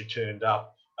 Patricia turned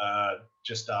up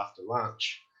just after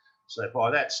lunch. So by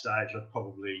that stage, I'd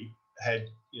probably had,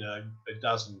 a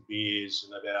dozen beers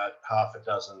and about half a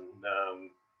dozen.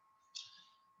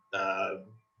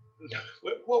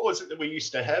 What was it that we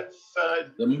used to have?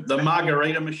 The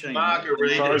margarita machine.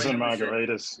 Frozen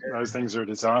margaritas. Yeah. Those things are a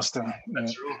disaster.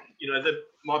 That's right.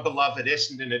 My beloved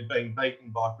Essendon had been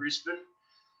beaten by Brisbane.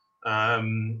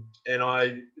 And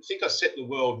I think I set the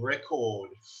world record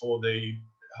for the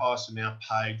highest amount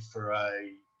paid for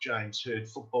a James Hird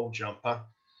football jumper,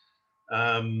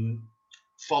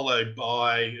 followed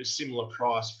by a similar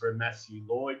price for a Matthew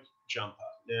Lloyd jumper.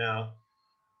 Now,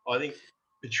 I think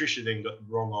Patricia then got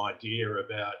the wrong idea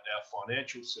about our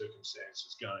financial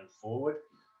circumstances going forward.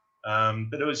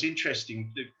 But it was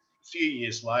interesting. A few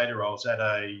years later, I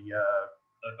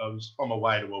was on my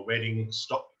way to a wedding,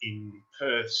 stopped in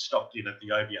Perth, stopped in at the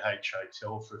OBH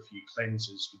Hotel for a few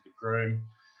cleansers with the groom.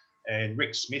 And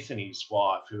Rick Smith and his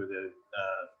wife, who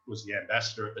was the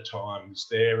ambassador at the time, was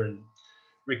there. And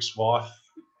Rick's wife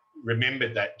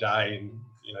remembered that day and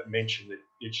mentioned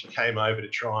that she came over to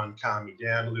try and calm me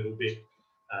down a little bit,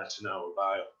 to no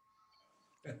avail.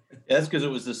 Yeah, that's because it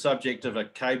was the subject of a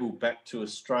cable back to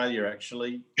Australia,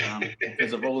 actually,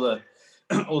 because of all the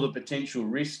all the potential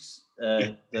risks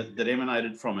that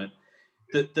emanated from it.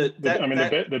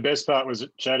 The best part was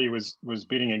that Chatty was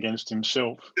bidding against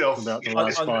himself for about the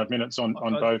last 5 minutes on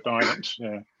both items.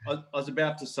 Yeah, I was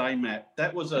about to say, Matt,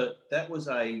 that was a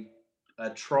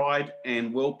tried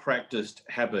and well practiced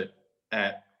habit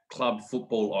at club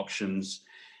football auctions,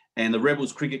 and the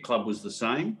Rebels Cricket Club was the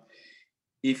same.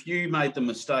 If you made the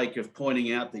mistake of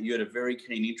pointing out that you had a very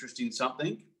keen interest in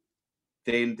something,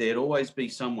 then there'd always be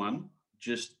someone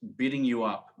just bidding you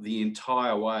up the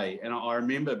entire way. And I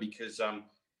remember because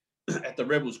at the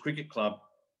Rebels Cricket Club,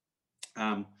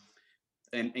 and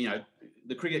you know,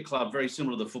 the cricket club, very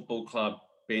similar to the football club,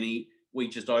 Benny, we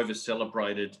just over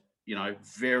celebrated, you know,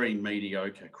 very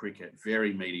mediocre cricket.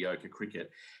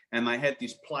 And they had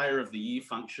this player of the year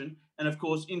function. And of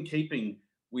course, in keeping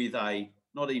with a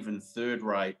not even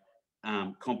third-rate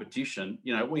competition,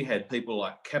 you know, we had people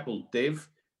like Kapil Dev,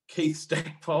 Keith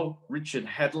Stackpole, Richard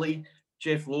Hadley,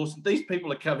 Jeff Lawson. These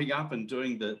people are coming up and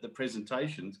doing the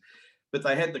presentations, but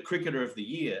they had the cricketer of the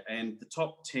year, and the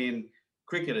top 10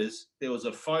 cricketers, there was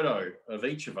a photo of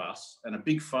each of us and a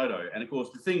big photo. And of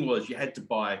course, the thing was you had to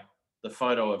buy the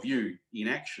photo of you in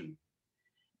action.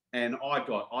 And I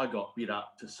got bid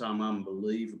up to some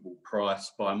unbelievable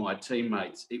price by my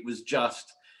teammates. It was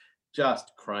just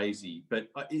crazy. But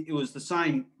it was the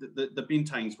same. The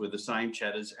Bintangs were the same,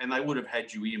 Chatters, and they would have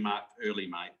had you earmarked early,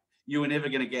 mate. You were never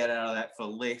going to get out of that for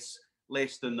less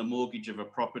than the mortgage of a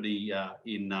property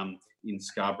in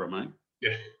Scarborough, mate.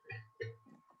 Yeah.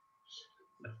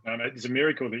 It's a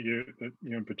miracle that you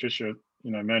and Patricia,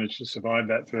 you know, managed to survive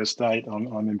that first date.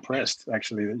 I'm impressed,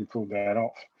 actually, that you pulled that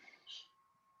off.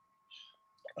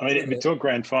 I mean, if we talk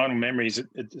grand final memories,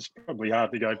 it's probably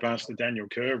hard to go past the Daniel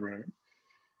Kerr room.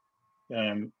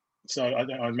 So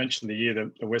I mentioned the year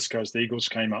that the West Coast Eagles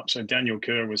came up. So Daniel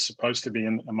Kerr was supposed to be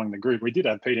among the group. We did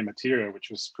have Peter Materia, which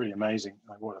was pretty amazing.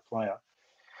 What a player.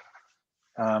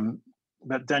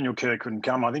 But Daniel Kerr couldn't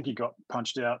come. I think he got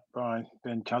punched out by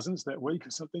Ben Cousins that week or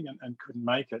something and couldn't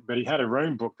make it. But he had a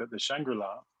room booked at the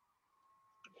Shangri-La.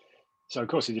 So, of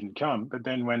course, he didn't come. But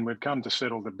then when we've come to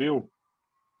settle the bill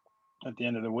at the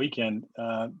end of the weekend,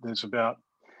 there's about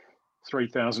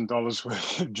 $3,000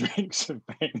 worth of drinks have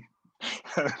been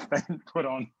put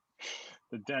on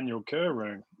the Daniel Kerr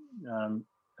room.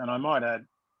 And I might add,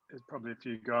 there's probably a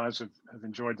few guys have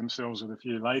enjoyed themselves with a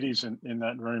few ladies in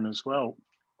that room as well.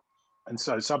 And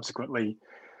so subsequently,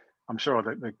 I'm sure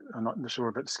that I'm not sure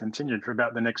if it's continued for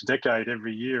about the next decade.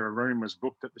 Every year, a room was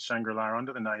booked at the Shangri-La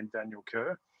under the name Daniel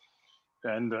Kerr.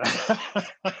 And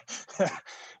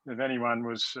if anyone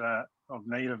was of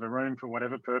need of a room for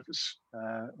whatever purpose,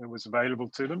 it was available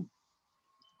to them.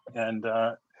 And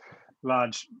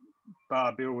large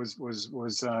bar bill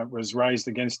was raised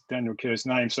against Daniel Kerr's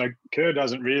name. So Kerr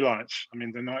doesn't realise. I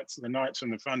mean, the nights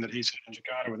and the fun that he's had in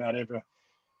Jakarta without ever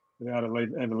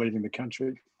leaving the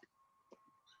country.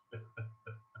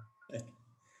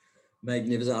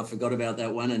 Magnificent. I forgot about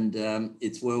that one, and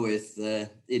it's well worth the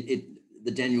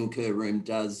Daniel Kerr room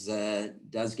does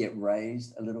get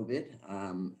raised a little bit,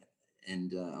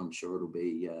 and I'm sure it'll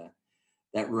be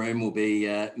that room will be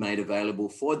made available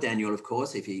for Daniel, of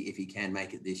course, if he can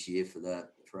make it this year for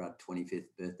our 25th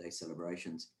birthday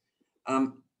celebrations.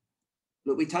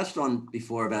 Look, we touched on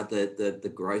before about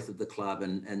the growth of the club,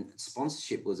 and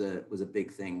sponsorship was a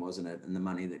big thing, wasn't it? And the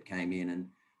money that came in, and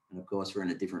of course we're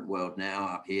in a different world now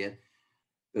up here.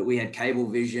 But we had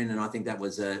Cablevision, and I think that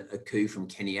was a coup from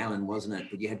Kenny Allen, wasn't it?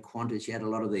 But you had Qantas, you had a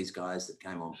lot of these guys that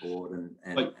came on board,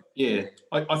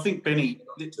 I think, Benny,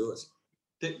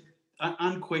 that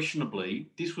unquestionably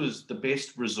this was the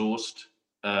best resourced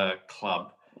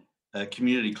club,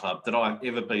 community club that I've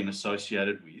ever been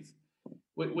associated with.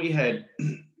 We had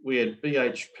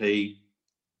BHP,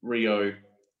 Rio,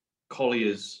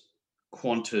 Colliers,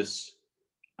 Qantas,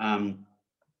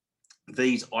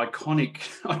 these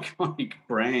iconic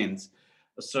brands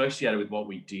associated with what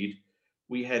we did.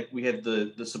 We had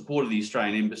the support of the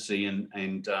Australian Embassy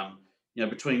and you know,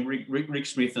 between Rick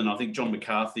Smith and I think John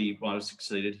McCarthy might have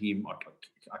succeeded him.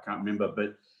 I can't remember,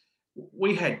 but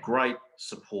we had great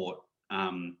support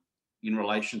in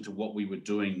relation to what we were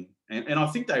doing. And I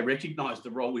think they recognised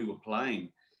the role we were playing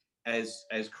as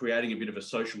creating a bit of a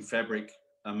social fabric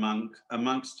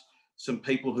amongst some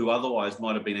people who otherwise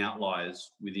might have been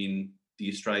outliers within the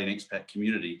Australian expat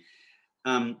community.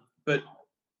 But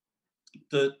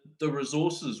the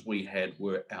resources we had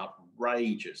were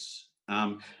outrageous.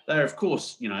 They are, of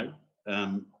course, you know,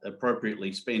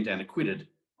 appropriately spent and acquitted.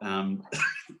 And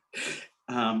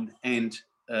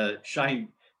Shane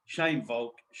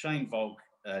Volk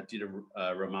did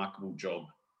a remarkable job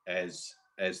as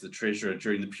the treasurer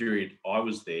during the period I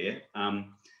was there. And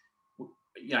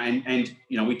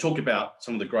we talked about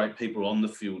some of the great people on the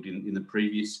field in the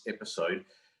previous episode.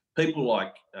 People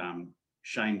like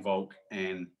Shane Volk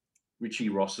and Richie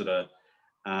Rossiter,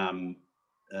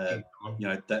 the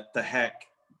Hack,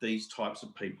 these types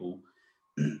of people.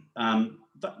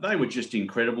 They were just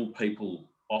incredible people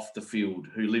off the field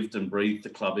who lived and breathed the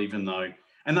club, and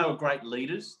they were great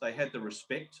leaders. They had the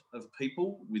respect of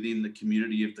people within the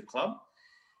community of the club.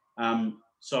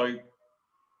 So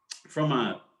from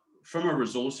a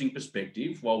resourcing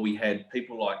perspective, while we had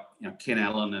people like Ken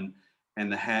Allen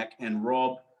and the Hack and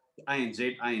Rob,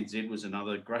 ANZ was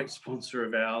another great sponsor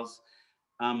of ours.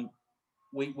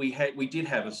 We did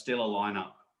have a stellar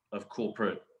lineup of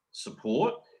corporate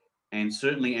support, and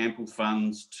certainly ample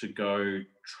funds to go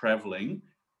travelling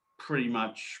pretty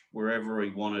much wherever we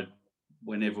wanted,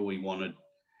 whenever we wanted,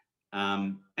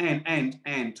 and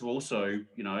to also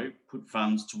put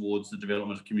funds towards the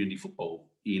development of community football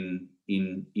in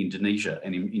Indonesia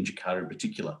and in Jakarta in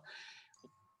particular.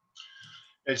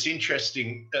 It's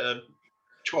interesting.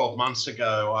 12 months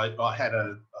ago, I had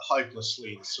a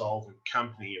hopelessly insolvent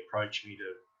company approach me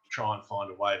to try and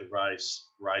find a way to raise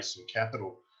some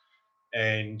capital.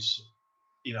 And,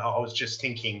 I was just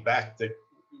thinking back that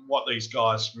what these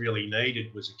guys really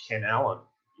needed was a Ken Allen.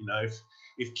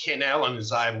 If Ken Allen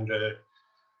is able to,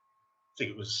 I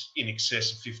think it was in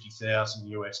excess of $50,000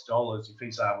 US, if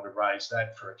he's able to raise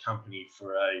that for a company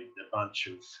for a bunch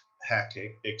of Hack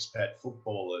expat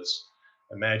footballers,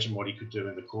 imagine what he could do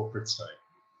in the corporate scene.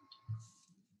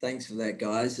 Thanks for that,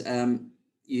 guys.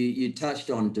 You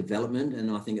touched on development, and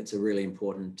I think it's a really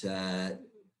important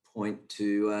point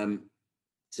to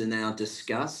now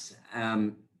discuss.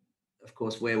 Of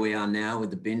course, where we are now with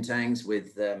the Bintangs,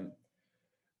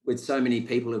 with so many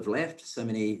people have left, so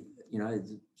many,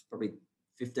 it's probably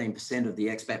 15% of the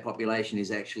expat population is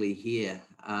actually here.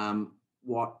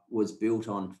 What was built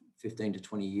on 15 to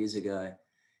 20 years ago,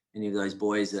 many of those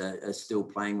boys are still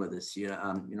playing with us. We've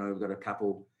got a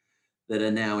couple that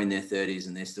are now in their 30s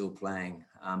and they're still playing,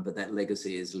 but that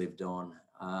legacy has lived on.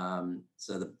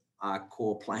 So our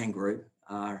core playing group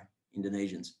are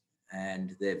Indonesians,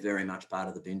 and they're very much part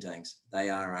of the Bintangs. They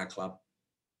are our club,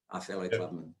 our fellow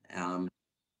clubmen.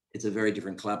 It's a very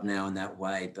different club now in that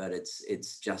way, but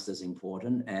it's just as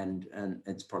important, and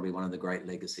it's probably one of the great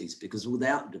legacies, because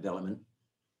without development,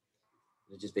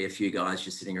 there'd just be a few guys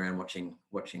just sitting around watching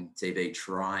TV,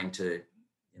 trying to,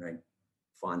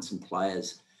 find some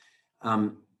players.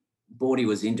 Bordy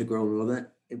was integral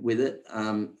with it.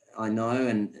 I know,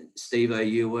 and Steve-O,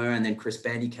 you were, and then Chris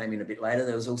Bandy came in a bit later.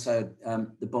 There was also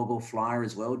the Bogle Flyer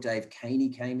as well. Dave Caney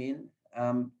came in.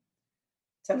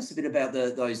 Tell us a bit about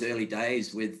those early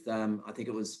days with, I think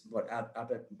it was,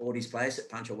 up at Bordy's place at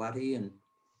Panchawati. And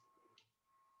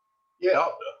yeah,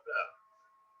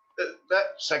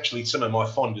 that's actually some of my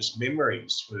fondest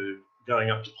memories were going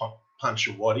up to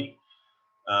Panchawati.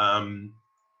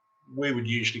 We would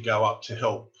usually go up to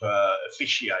help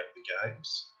officiate the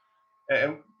games.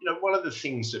 And, one of the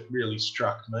things that really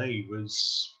struck me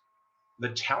was the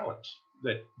talent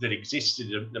that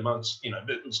existed amongst,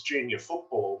 it was junior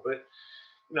football, but,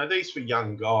 these were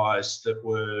young guys that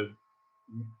were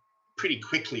pretty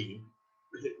quickly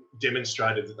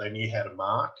demonstrated that they knew how to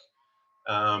mark,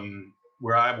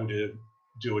 were able to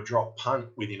do a drop punt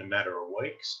within a matter of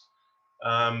weeks.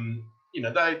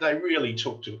 They really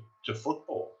took to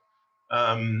football.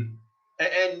 And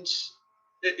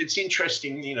it's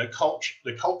interesting,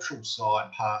 the cultural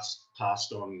side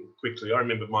passed on quickly. I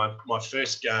remember my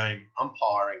first game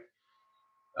umpiring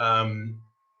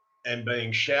and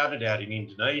being shouted at in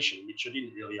Indonesian, which I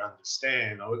didn't really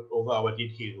understand, although I did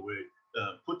hear the word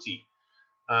putih.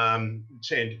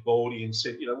 Turned to Baldy and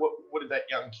said, what did that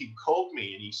young kid call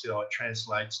me? And he said, it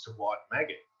translates to white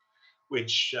maggot,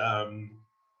 which,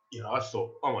 I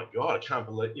thought, oh my God, I can't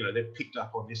believe, they've picked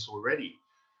up on this already.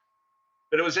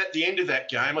 But it was at the end of that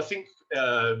game, I think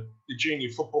the Junior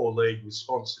Football League was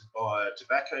sponsored by a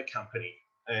tobacco company,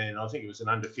 and I think it was an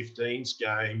under-15s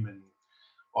game, and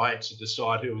I had to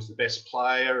decide who was the best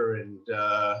player, and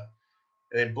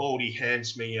then Baldy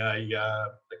hands me a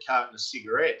carton of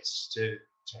cigarettes to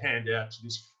hand out to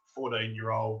this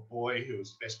 14-year-old boy who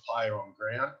was the best player on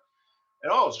ground.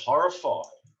 And I was horrified.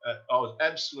 I was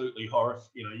absolutely horrified.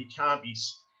 You can't be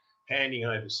handing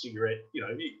over cigarette. You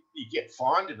get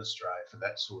fined in Australia for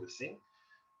that sort of thing.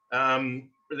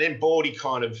 But then Baldy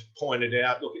kind of pointed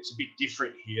out, look, it's a bit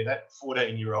different here. That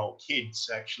 14-year-old kid's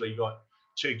actually got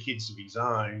 2 kids of his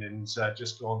own and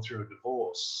just gone through a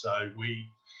divorce. So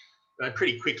we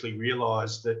pretty quickly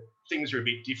realised that things are a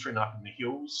bit different up in the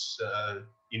hills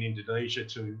in Indonesia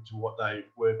to what they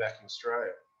were back in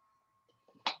Australia.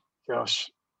 Gosh,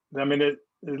 I mean,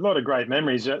 there's a lot of great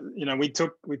memories. You know, we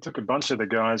took a bunch of the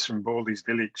guys from Baldy's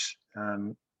Village.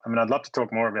 I mean, I'd love to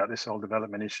talk more about this whole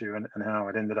development issue and how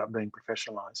it ended up being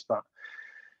professionalised. But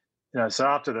you know, so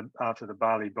after the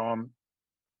Bali bomb,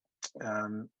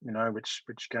 you know,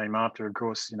 which came after, of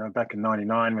course, you know, back in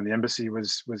 '99 when the embassy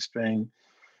was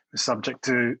subject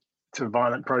to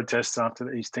violent protests after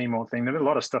the East Timor thing. There was a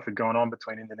lot of stuff had gone on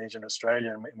between Indonesia and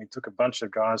Australia, and we took a bunch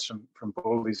of guys from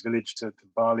Baldy's Village to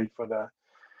Bali for the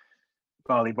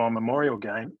Bali bomb memorial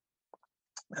game.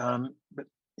 But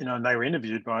you know, they were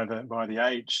interviewed by the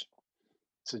Age.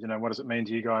 Said, you know, what does it mean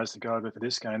to you guys to go over for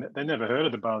this game? They never heard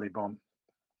of the Bali bomb.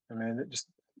 I mean, it just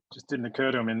didn't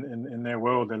occur to them in their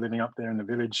world. They're living up there in the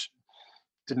village,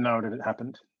 didn't know that it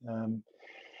happened.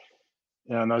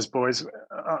 Yeah, and those boys,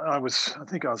 I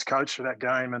think I was coach for that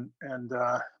game, and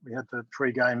we had the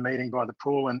pre-game meeting by the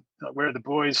pool, and where are the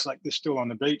boys? Like, they're still on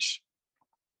the beach,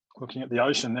 looking at the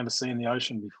ocean, never seen the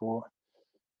ocean before.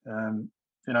 You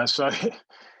know, so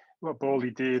what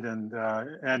Baldy did, and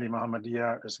Andy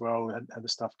Muhammadiyah as well had the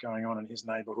stuff going on in his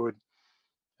neighbourhood.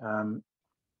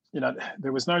 You know,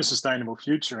 there was no sustainable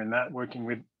future in that, working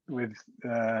with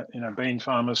you know, bean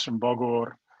farmers from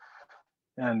Bogor,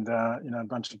 and you know, a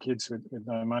bunch of kids with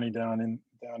no money down in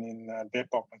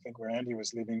Depok, I think, where Andy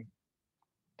was living.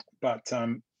 But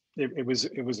it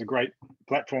was a great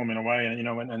platform in a way, and you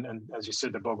know, and as you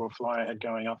said, the Bogor Flyer had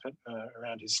going up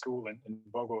around his school in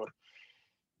Bogor.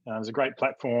 It was a great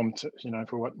platform to, you know,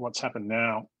 for what's happened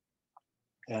now,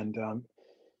 and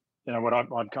you know, what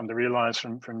I've come to realise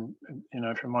from you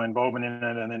know, from my involvement in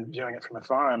it, and then viewing it from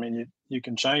afar. I mean, you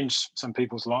can change some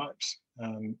people's lives,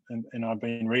 and I've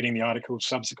been reading the articles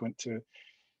subsequent to, you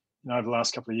know, over the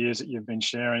last couple of years that you've been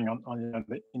sharing on you know,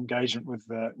 the engagement with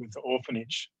the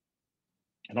orphanage.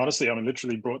 And honestly, I mean,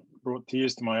 literally brought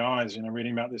tears to my eyes, you know,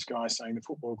 reading about this guy saying the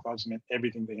football clubs meant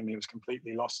everything to him. He was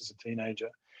completely lost as a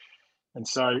teenager, and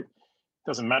so. It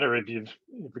doesn't matter if you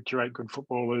curate good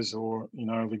footballers, or you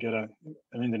know, we get an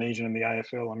Indonesian in the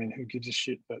AFL. I mean, who gives a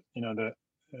shit? But you know, the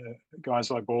guys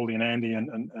like Baldy and Andy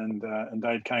and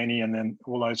Dave Caney, and then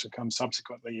all those who come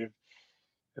subsequently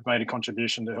have made a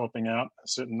contribution to helping out a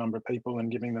certain number of people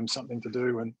and giving them something to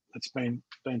do, and it's been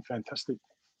fantastic.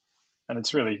 And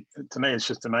it's really, to me, it's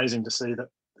just amazing to see that,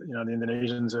 you know, the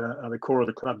Indonesians are the core of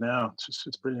the club now.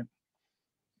 It's brilliant.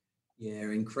 Yeah,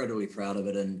 incredibly proud of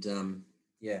it, and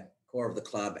yeah. Core of the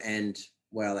club, and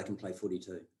wow, they can play footy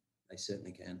too. They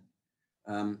certainly can.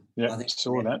 Yeah, I think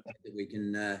saw that. We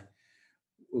can.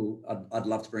 I'd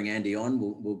love to bring Andy on.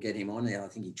 We'll get him on. I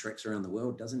think he treks around the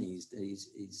world, doesn't he?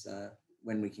 He's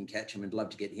when we can catch him, I'd love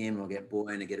to get him. Or get Boy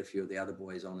and get a few of the other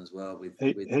boys on as well.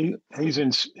 He's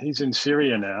in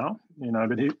Syria now, you know,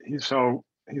 but his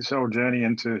whole journey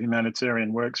into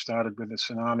humanitarian work started with the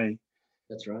tsunami.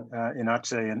 That's right. In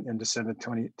Aceh in December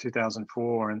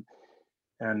 2004,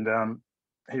 and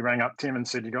he rang up Tim and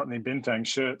said, "You got any Bintang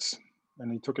shirts?"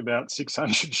 And he took about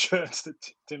 600 shirts that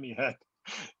Timmy had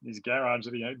in his garage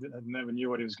that he never knew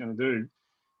what he was going to do.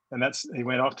 And he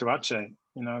went off to Aceh.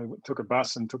 You know, took a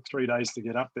bus and took 3 days to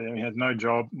get up there. He had no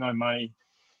job, no money,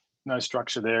 no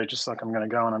structure there. Just like, I'm going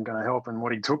to go and I'm going to help. And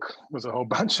what he took was a whole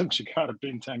bunch of Jakarta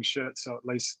Bintang shirts. So at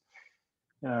least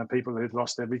people who'd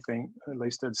lost everything at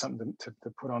least had something to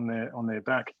put on their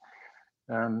back.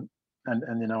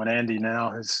 And you know, and Andy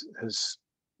now has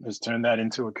turned that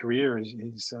into a career.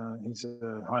 He's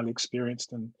a highly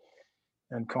experienced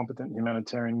and competent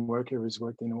humanitarian worker who's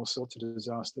worked in all sorts of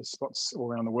disaster spots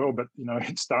all around the world. But you know,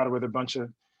 it started with a bunch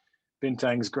of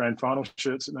Bintang's grand final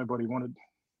shirts that nobody wanted.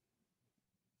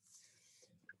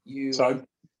 So,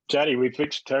 Jaddy, we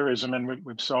fixed terrorism, and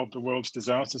we've solved the world's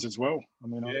disasters as well. I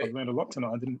mean, yeah. I've learned a lot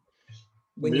tonight. I didn't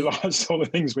realise all the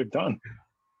things we've done.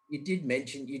 You did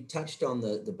mention, you touched on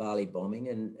the Bali bombing,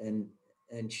 and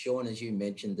Sean, as you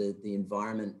mentioned, the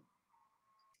environment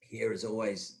here has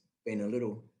always been a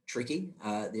little tricky,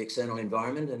 the external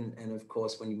environment. And of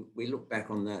course, when we look back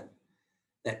on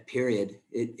that period,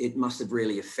 it must have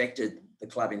really affected the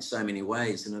club in so many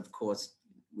ways. And of course,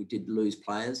 we did lose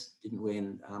players, didn't we?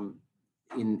 And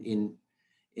in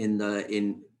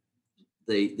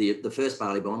the first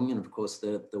Bali bombing, and of course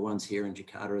the ones here in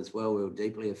Jakarta as well, we were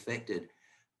deeply affected.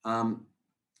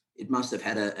 It must have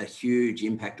had a huge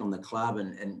impact on the club,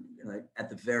 and you know, at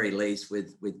the very least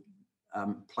with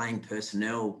playing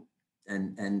personnel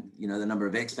and you know, the number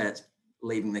of expats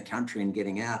leaving the country and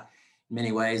getting out. In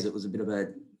many ways, it was a bit of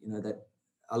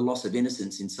a loss of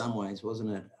innocence in some ways,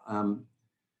 wasn't it?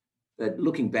 But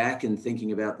looking back and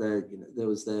thinking about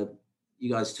you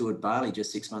guys toured Bali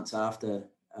just 6 months after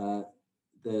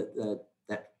the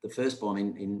first bomb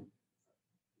in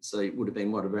so it would have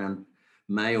been around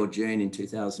May or June in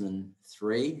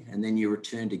 2003, and then you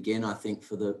returned again, I think,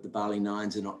 for the Bali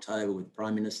Nines in October with the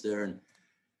Prime Minister and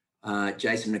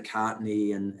Jason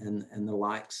McCartney and the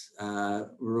likes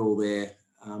were all there.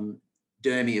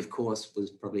 Dermy, of course,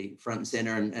 was probably front and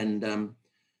centre, and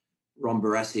Ron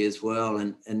Barassi as well,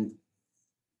 and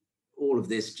all of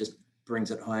this just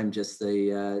brings it home. Just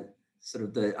the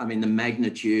the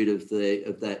magnitude of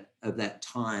that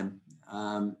time,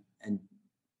 and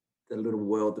the little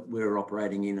world that we're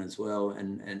operating in as well,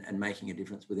 and making a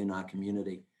difference within our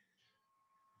community.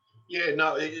 Yeah,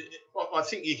 no, I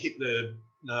think you hit the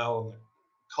nail on the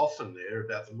coffin there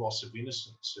about the loss of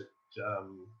innocence.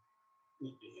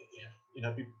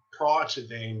 Prior to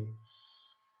then,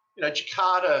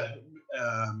 Jakarta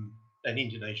and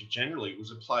Indonesia generally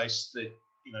was a place that,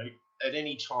 at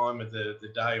any time of the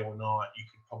day or night,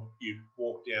 you'd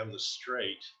walk down the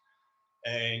street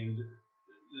and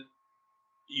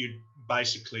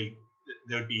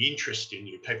there'd be interest in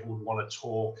you. People would want to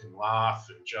talk and laugh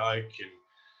and joke,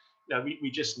 and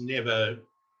we just never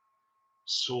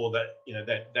saw that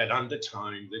that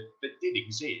undertone that did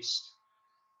exist.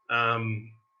 And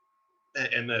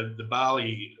the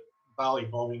Bali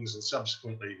bombings and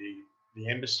subsequently the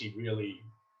embassy really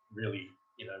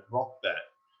rocked that.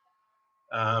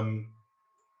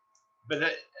 But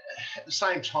at the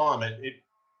same time,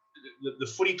 the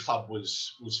footy club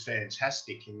was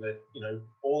fantastic in that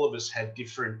all of us had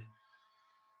different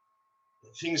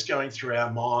things going through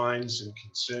our minds and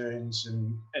concerns,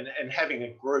 and having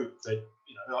a group that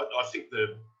I think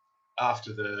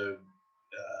after the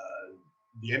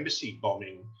embassy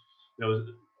bombing, there was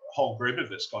a whole group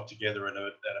of us got together at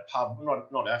a pub,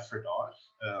 not Aphrodite,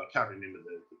 I can't remember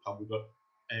the pub we got,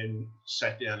 and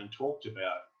sat down and talked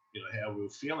about how we were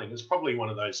feeling. It was probably one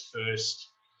of those first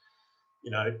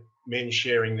men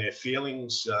sharing their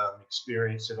feelings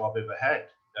experience that I've ever had.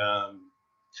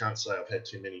 Can't say I've had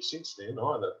too many since then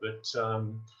either, but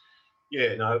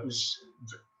it was,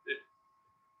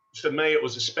 for me, it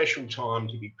was a special time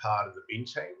to be part of the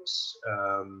Bintangs,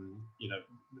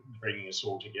 bringing us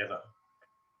all together.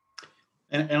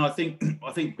 And I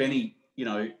think Benny,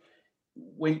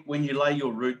 when you lay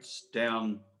your roots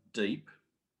down deep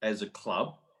as a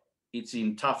club, it's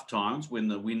in tough times when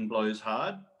the wind blows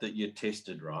hard that you're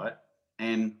tested, right?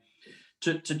 And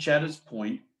to Chadder's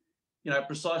point,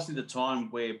 precisely the time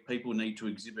where people need to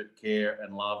exhibit care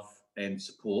and love and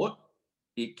support,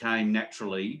 it came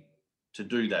naturally to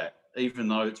do that, even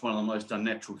though it's one of the most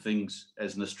unnatural things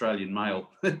as an Australian male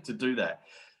to do that.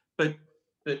 But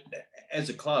as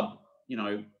a club,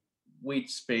 we'd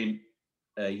spent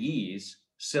years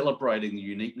celebrating the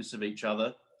uniqueness of each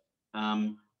other,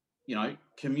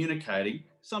 communicating,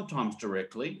 sometimes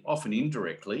directly, often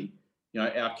indirectly,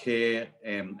 our care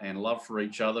and love for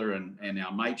each other and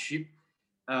our mateship.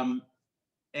 And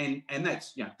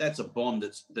that's a bond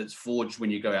that's forged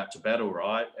when you go out to battle,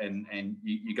 right? And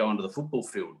you go onto the football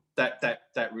field.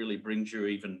 That really brings you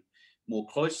even more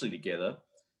closely together.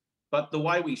 But the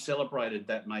way we celebrated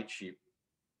that mateship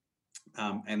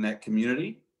and that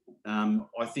community,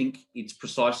 I think it's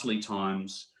precisely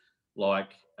times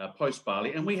like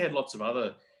post-Bali, and we had lots of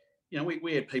other,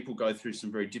 we had people go through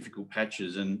some very difficult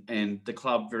patches, and the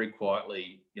club very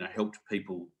quietly, helped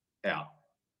people out,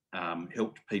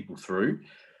 helped people through.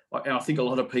 And I think a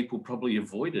lot of people probably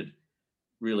avoided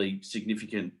really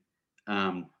significant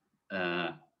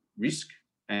risk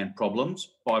and problems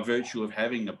by virtue of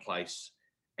having a place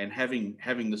and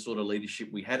having the sort of leadership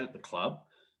we had at the club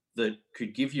that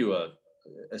could give you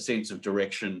a sense of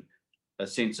direction, a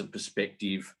sense of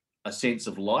perspective, a sense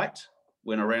of light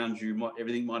when around you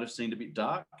everything might have seemed a bit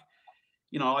dark.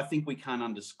 I think we can't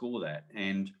underscore that.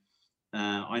 And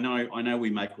I know we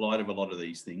make light of a lot of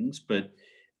these things, but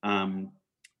I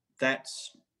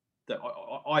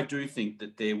do think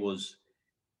that there was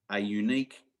a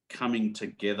unique coming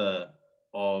together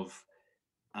of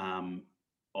an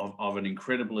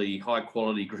incredibly high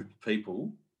quality group of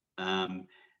people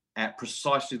at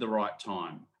precisely the right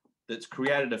time that's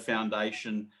created a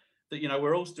foundation that,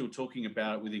 we're all still talking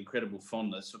about it with incredible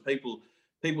fondness. For people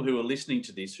who are listening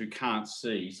to this who can't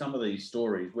see some of these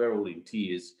stories, we're all in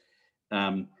tears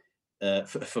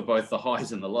for both the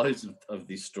highs and the lows of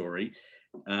this story,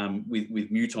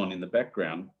 with Muton in the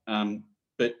background.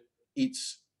 But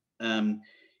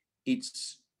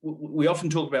we often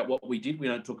talk about what we did, we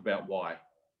don't talk about why.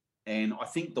 And I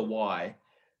think the why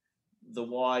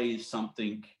is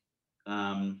something,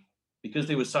 because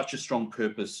there was such a strong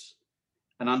purpose,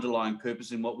 an underlying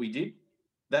purpose in what we did,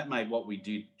 that made what we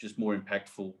did just more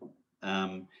impactful.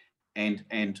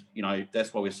 and you know,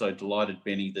 that's why we're so delighted,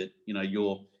 Benny, that you know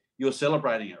you're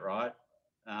celebrating it, right?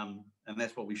 And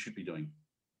that's what we should be doing.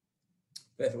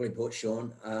 Perfectly put,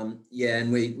 Sean. Yeah,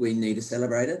 and we need to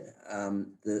celebrate it.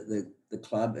 The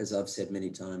club, as I've said many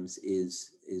times,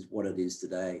 is what it is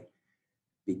today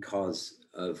because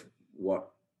of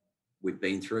what we've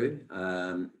been through,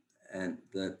 and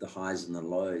the highs and the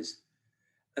lows.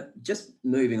 Just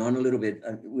moving on a little bit,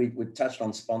 we touched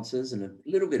on sponsors and a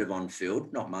little bit of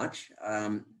on-field, not much.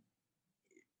 How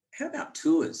about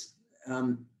tours?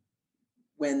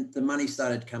 When the money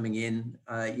started coming in,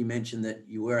 you mentioned that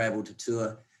you were able to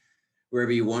tour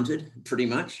wherever you wanted, pretty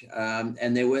much.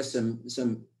 And there were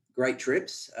some great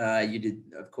trips. You did,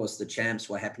 of course, the champs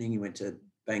were happening. You went to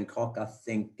Bangkok, I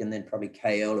think, and then probably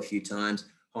KL a few times,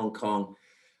 Hong Kong.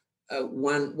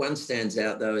 One stands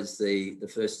out though is the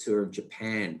first tour of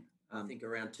Japan. I think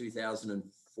around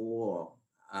 2004.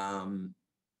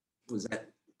 Was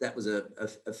that was a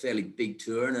fairly big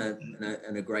tour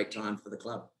and a great time for the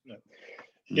club.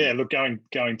 Yeah, look, going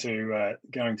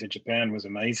to Japan was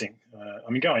amazing. I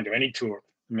mean, going to any tour.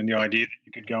 I mean, the idea that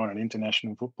you could go on an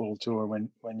international football tour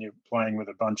when you're playing with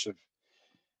a bunch of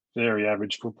very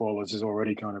average footballers is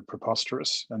already kind of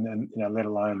preposterous. And then, you know, let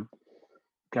alone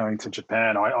going to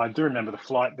Japan. I do remember the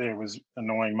flight there was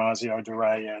annoying. Marzio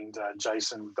Duray and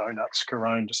Jason Donuts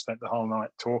Carone just spent the whole night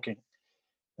talking,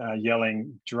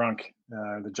 yelling, drunk.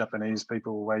 The Japanese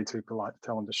people were way too polite to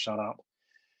tell them to shut up.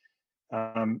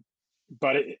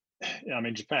 But I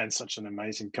mean, Japan's such an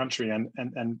amazing country, and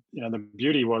you know, the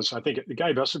beauty was, I think it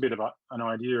gave us a bit of an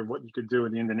idea of what you could do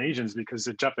with the Indonesians, because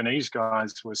the Japanese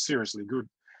guys were seriously good.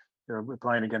 We're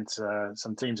playing against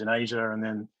some teams in Asia, and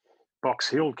then Box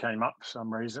Hill came up for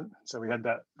some reason. So we had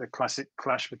the classic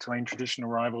clash between traditional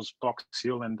rivals Box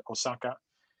Hill and Osaka,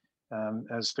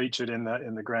 as featured in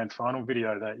the grand final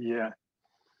video that year.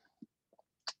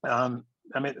 I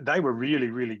mean, they were really,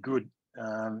 really good.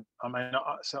 I mean,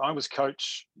 so I was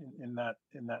coach in that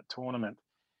tournament,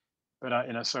 but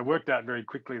you know, so I worked out very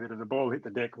quickly that if the ball hit the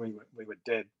deck, we were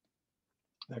dead.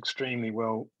 Extremely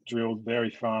well drilled, very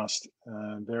fast,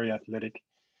 very athletic.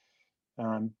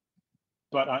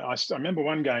 But I remember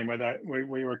one game where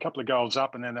we were a couple of goals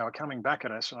up, and then they were coming back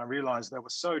at us, and I realised they were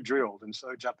so drilled and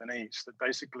so Japanese that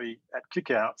basically at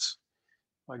kickouts,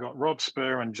 I got Rob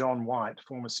Spur and John White,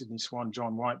 former Sydney Swan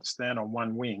John White, to stand on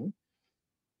one wing,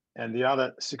 and the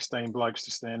other 16 blokes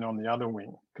to stand on the other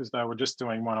wing, because they were just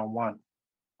doing one-on-one.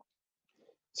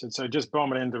 So just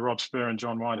bomb it into Rob Spur and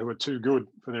John White, who are too good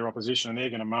for their opposition, and they're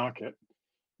going to mark it.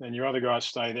 Then your other guys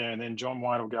stay there, and then John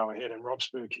White will go ahead and Rob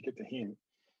Spur kick it to him.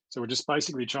 So we're just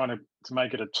basically trying to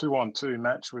make it a 2-on-2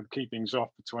 match with keepings off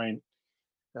between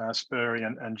Spurry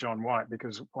and John White,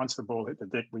 because once the ball hit the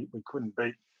deck, we couldn't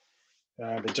beat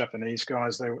the Japanese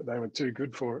guys. They were too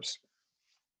good for us.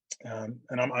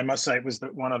 And I must say, it was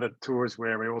one of the tours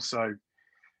where we also,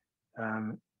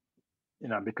 you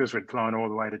know, because we'd flown all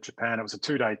the way to Japan, it was a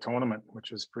 2-day tournament,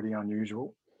 which was pretty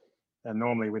unusual. And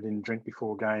normally we didn't drink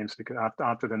before games, because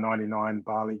after the 99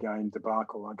 Bali game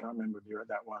debacle, I can't remember if you were at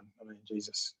that one. I mean,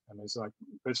 Jesus. And it's like,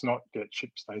 let's not get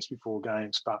ship-faced before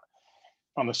games. But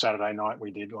on the Saturday night, we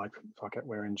did, like, fuck it,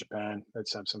 we're in Japan,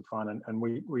 let's have some fun. And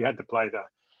we had to play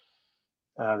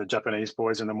the Japanese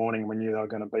boys in the morning. We knew they were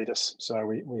going to beat us. So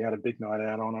we had a big night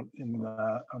out on it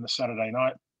on the Saturday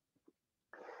night.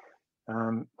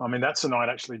 I mean, that's the night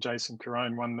actually Jason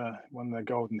Carone won the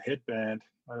golden headband.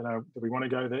 I don't know, do we want to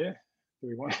go there? Do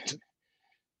we want to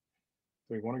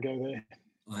go there?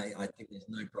 I think there's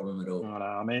no problem at all. No,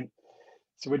 I mean,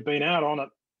 so we'd been out on it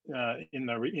in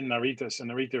Narita. So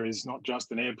Narita is not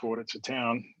just an airport; it's a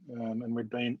town. And we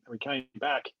came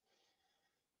back,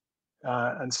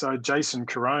 and so Jason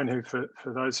Carone, who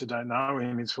for those who don't know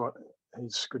him, he's a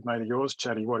good mate of yours,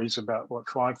 Chatty. He's about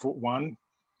 5'1",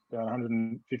 about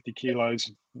 150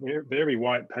 kilos, very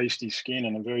white pasty skin,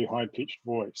 and a very high pitched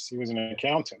voice. He was an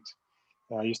accountant.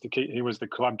 He was the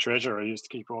club treasurer. He used to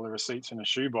keep all the receipts in a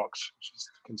shoebox, which is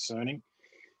concerning.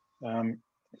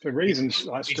 For reasons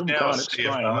I still can't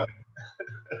explain.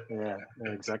 Yeah,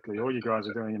 exactly. All you guys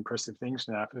are doing impressive things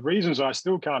now. For reasons I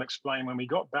still can't explain, when we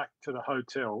got back to the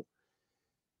hotel,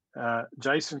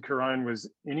 Jason Carone was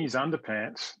in his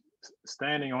underpants,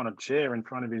 standing on a chair in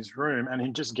front of his room, and he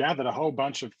just gathered a whole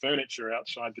bunch of furniture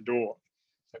outside the door.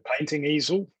 A painting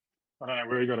easel. I don't know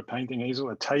where he got a painting easel,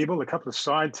 a table, a couple of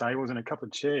side tables, and a couple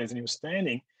of chairs. And he was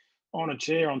standing on a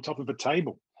chair on top of a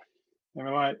table. And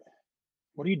we're like,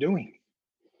 what are you doing?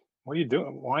 What are you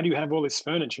doing? Why do you have all this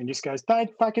furniture? And he just goes,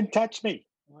 don't fucking touch me.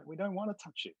 I'm like, we don't want to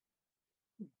touch you.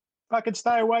 Fucking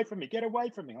stay away from me. Get away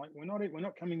from me. Like, we're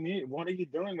not coming near. What are you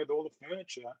doing with all the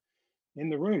furniture in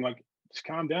the room? Like, just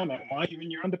calm down, mate. Why are you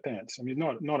in your underpants? I mean,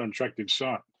 not an attractive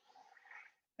sight.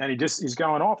 And he's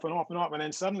going off and off and off. And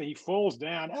then suddenly he falls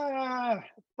down.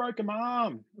 Broke my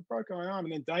arm.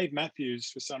 And then Dave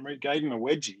Matthews, for some reason, gave him a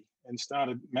wedgie and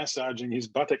started massaging his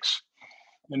buttocks.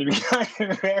 And he became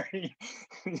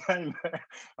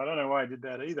I don't know why he did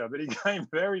that either, but he became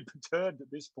very perturbed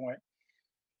at this point.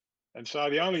 And so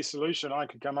the only solution I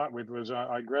could come up with was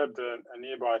I grabbed a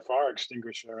nearby fire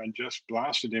extinguisher and just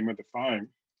blasted him with the foam,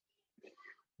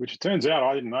 which it turns out,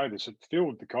 I didn't know this, it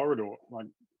filled the corridor. Like,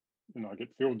 it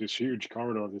filled this huge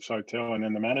corridor of this hotel, and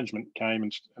then the management came,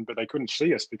 but they couldn't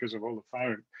see us because of all the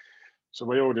foam. So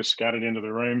we all just scattered into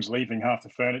the rooms, leaving half the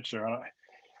furniture.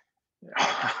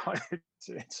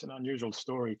 It's an unusual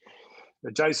story.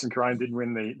 But Jason Crane did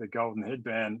win the Golden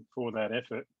Headband for that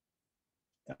effort.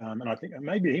 And I think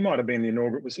maybe he might have been the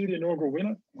inaugural. Was he the inaugural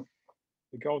winner?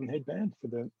 The Golden Headband for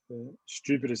the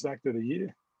stupidest act of the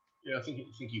year? Yeah, I think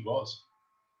he was.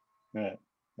 Yeah.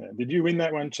 Did you win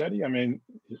that one, Chatty? I mean,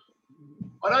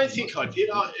 I don't think I did.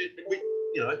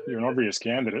 You're an obvious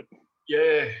candidate.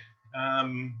 Yeah.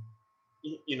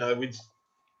 With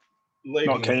leaving.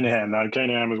 Not Keenan, though.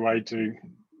 Keenan was way too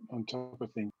on top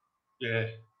of things. Yeah.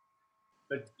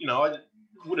 But, I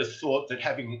would have thought that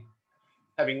having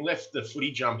left the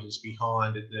footy jumpers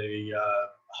behind at the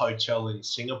hotel in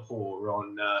Singapore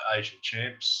on Asian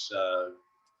Champs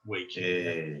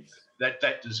weekend, that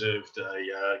deserved a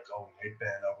Golden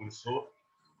Headband, I would have thought.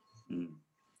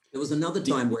 There was another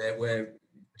time where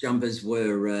jumpers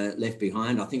were left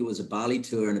behind. I think it was a Bali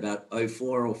tour in about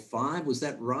 04 or 05. Was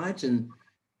that right? And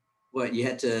you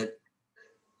had to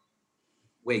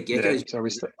wear geckos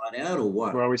out or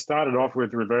what? Well, we started off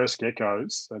with reverse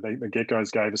geckos. So the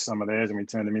geckos gave us some of theirs and we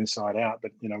turned them inside out.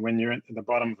 But, when you're at the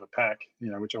bottom of a pack,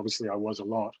 which obviously I was a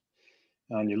lot,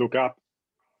 and you look up,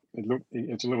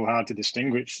 it's a little hard to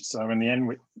distinguish. So in the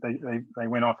end, they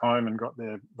went off home and got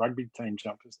their rugby team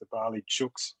jumpers, the Bali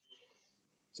Chooks.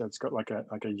 So it's got like a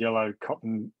yellow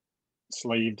cotton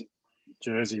sleeved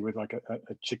jersey with like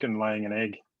a chicken laying an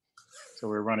egg. So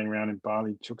we're running around in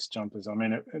Bali Chooks jumpers. I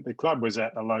mean, the club was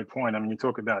at a low point. I mean, you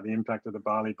talk about the impact of the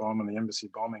Bali bomb and the embassy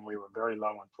bombing. We were very low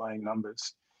on playing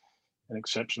numbers and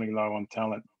exceptionally low on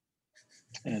talent.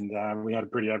 And we had a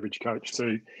pretty average coach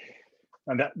too.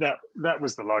 And that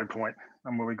was the low point.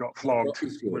 And when we got flogged,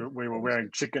 we were wearing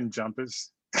chicken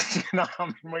jumpers. We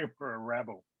were a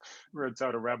rabble. We were a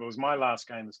total rabble. It was my last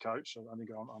game as coach. I think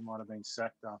I might have been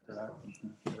sacked after that.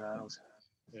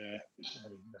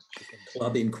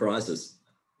 Club in crisis.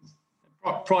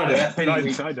 Prior to that,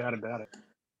 no doubt about it.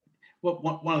 Well,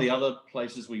 one of the other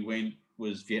places we went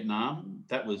was Vietnam.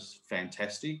 That was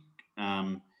fantastic.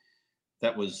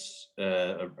 That was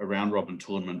a round robin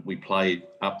tournament. We played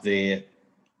up there.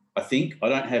 I think I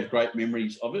don't have great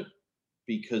memories of it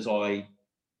because I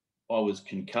was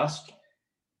concussed.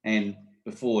 And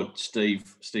before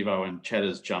Steve-O and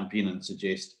Chatters jump in and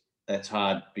suggest that's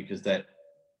hard because that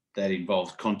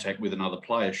involves contact with another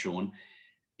player, Sean,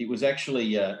 it was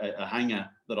actually a hanger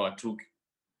that I took.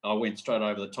 I went straight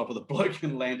over the top of the bloke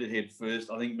and landed head first.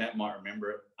 I think Matt might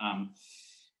remember it.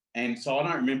 And so I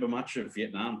don't remember much of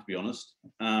Vietnam, to be honest.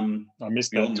 I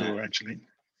missed that tour, actually.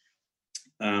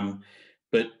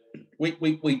 But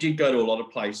we did go to a lot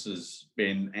of places,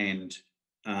 Ben, and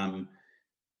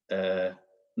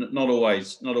not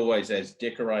always as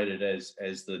decorated as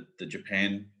the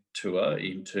Japan tour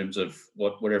in terms of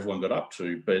what everyone got up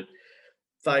to. But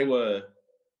they were,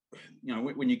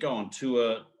 when you go on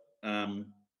tour,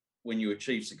 when you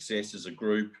achieve success as a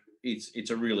group, it's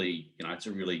a really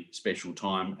special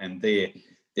time, and they're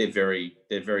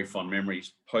very fond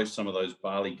memories post some of those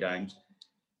Bali games.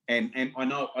 And I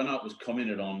know it was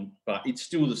commented on, but it's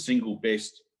still the single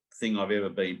best thing I've ever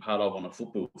been part of on a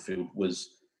football field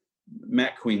was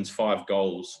Matt Quinn's 5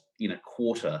 goals in a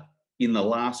quarter, in the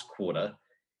last quarter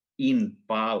in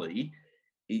Bali.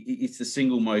 It's the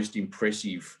single most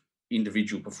impressive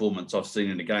individual performance I've seen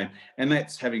in a game. And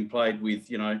that's having played with,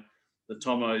 the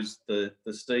Tomos, the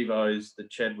Steve-Os, the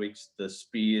Chadwicks, the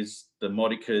Spears, the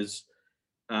Modicas.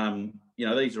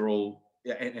 These are all,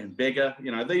 and Beggar,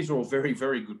 these are all very,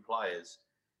 very good players.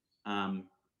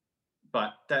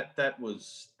 But that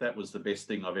was the best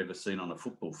thing I've ever seen on a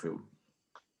football field.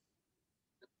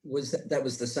 That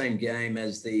was the same game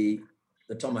as the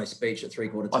Tomo speech at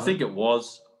 3/4 time? I think it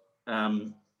was.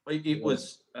 It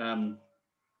was, and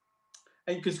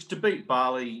because to beat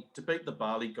the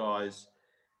Bali guys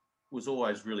was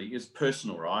always it's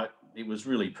personal, right? It was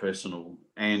really personal,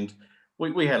 and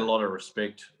we had a lot of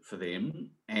respect for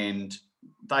them, and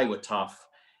they were tough.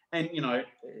 And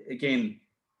again,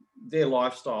 their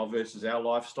lifestyle versus our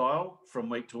lifestyle from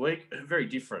week to week very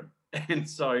different, and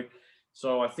so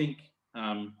So I think,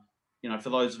 for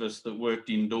those of us that worked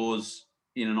indoors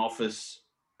in an office,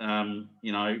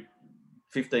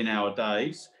 15-hour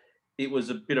days, it was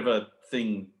a bit of a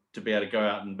thing to be able to go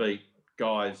out and beat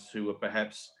guys who were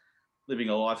perhaps living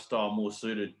a lifestyle more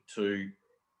suited to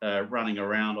running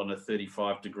around on a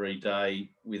 35-degree day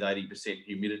with 80%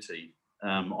 humidity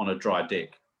on a dry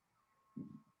deck.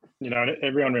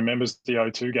 Everyone remembers the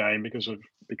 0-2 game because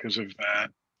of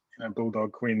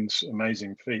Bulldog Quinn's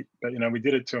amazing feat. But we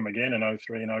did it to him again in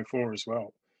 03 and 04 as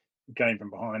well. We came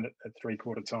from behind at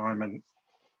three-quarter time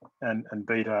and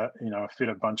beat a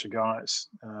fit bunch of guys.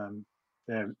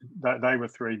 They were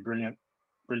three brilliant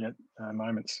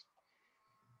moments.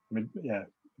 I mean,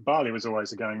 Bali was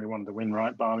always the game we wanted to win,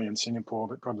 right? Bali and Singapore,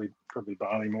 but probably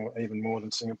Bali even more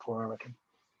than Singapore, I reckon.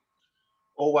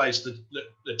 Always the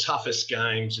toughest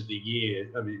games of the year.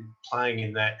 I mean, playing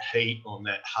in that heat on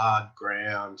that hard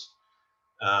ground,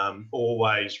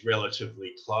 always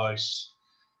relatively close.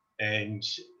 And,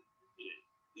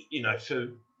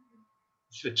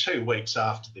 for 2 weeks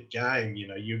after the game,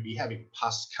 you'd be having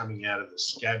pus coming out of the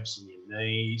scabs in your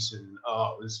knees. And,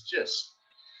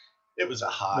 it was a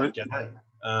hard game.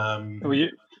 Well, you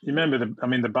remember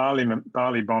the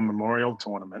Bali Bomb Memorial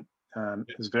Tournament.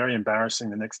 It was very embarrassing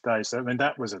the next day. So,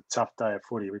 that was a tough day of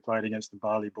footy. We played against the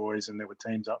Bali boys and there were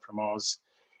teams up from Oz.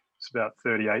 It's about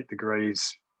 38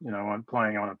 degrees, I'm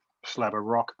playing on a slab of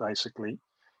rock, basically,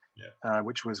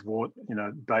 which was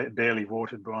barely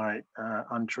watered by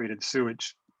untreated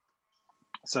sewage.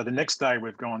 So the next day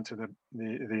we've gone to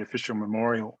the official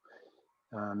memorial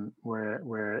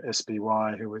where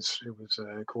SBY, who was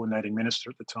a coordinating minister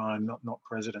at the time, not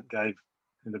president, gave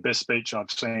the best speech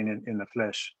I've seen in the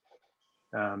flesh.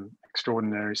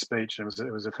 Extraordinary speech. It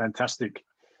was a fantastic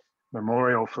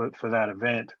memorial for that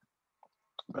event.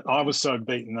 But I was so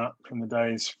beaten up from the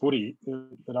day's footy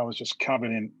that I was just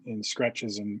covered in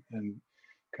scratches and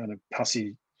kind of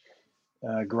pussy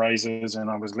grazes, and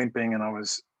I was limping,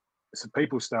 so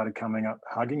people started coming up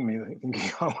hugging me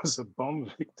thinking I was a bomb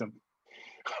victim.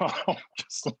 I'm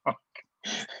just like,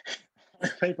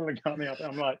 people are coming up.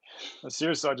 I'm like,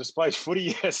 seriously, I just played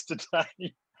footy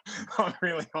yesterday.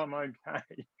 I'm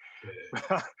okay.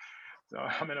 So,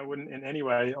 I wouldn't in any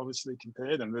way obviously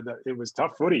compare them, but it was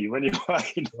tough footy when you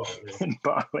played in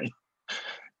Bali.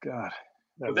 God.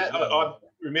 I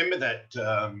remember that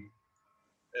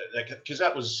because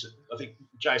that was, I think,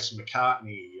 Jason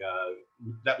McCartney,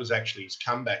 that was actually his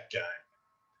comeback game.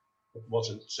 It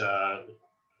wasn't, I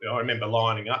remember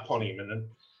lining up on him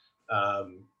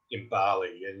in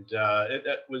Bali, and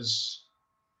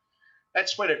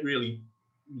that's when it really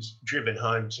was driven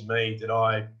home to me that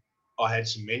I had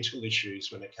some mental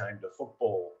issues when it came to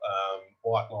football,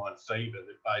 white line fever,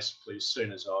 that basically as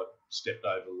soon as I stepped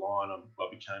over the line, I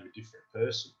became a different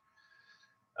person.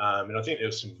 And I think there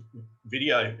was some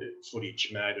video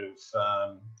footage made of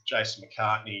Jason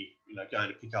McCartney, going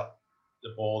to pick up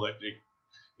the ball that it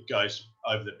goes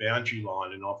over the boundary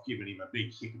line, and I've given him a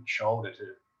big hip and shoulder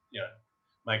to,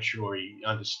 make sure he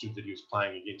understood that he was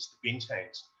playing against the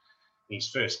Bintangs. His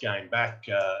first game back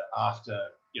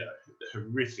after the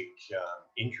horrific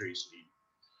injuries that he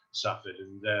suffered,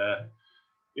 and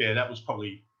that was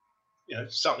probably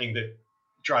something that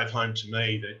drove home to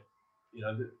me that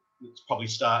that it's probably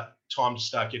time to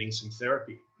start getting some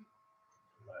therapy.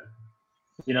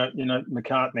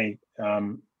 McCartney.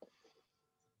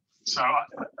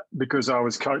 Because I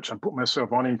was coach, I put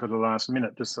myself on him for the last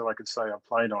minute just so I could say I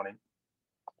played on him.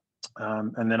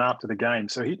 And then after the game,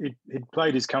 so he'd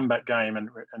played his comeback game and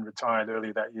retired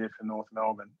earlier that year for North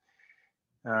Melbourne.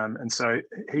 And so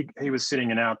he was sitting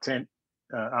in our tent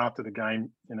after the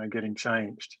game, getting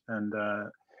changed. And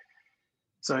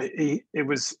so it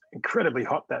was incredibly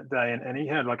hot that day, and he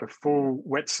had like a full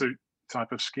wetsuit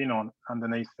type of skin on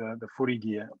underneath the footy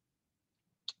gear.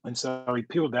 And so he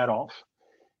peeled that off,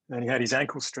 and he had his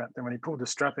ankle strapped. And when he pulled the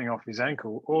strapping off his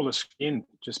ankle, all the skin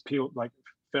just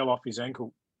fell off his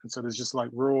ankle. And so there's just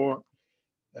like raw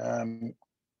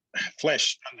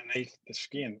flesh underneath the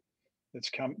skin that's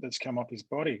come off his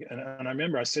body. And I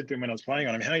remember I said to him when I was playing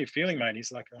on him, "How are you feeling, mate?"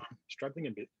 He's like, "Oh, I'm struggling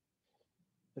a bit."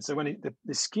 And so when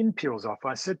the skin peels off,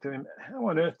 I said to him, "How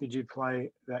on earth did you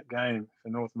play that game for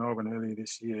North Melbourne earlier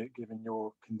this year, given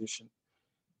your condition?"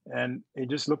 And he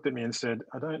just looked at me and said,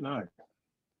 "I don't know."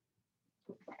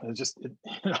 It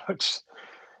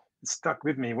stuck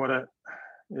with me. What a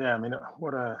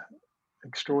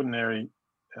extraordinary.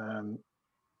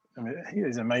 He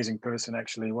is an amazing person,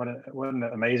 actually. What an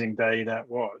amazing day that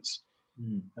was.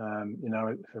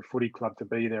 For a footy club to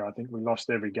be there. I think we lost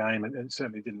every game, and it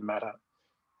certainly didn't matter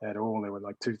at all. There were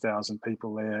like 2,000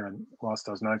 people there, and whilst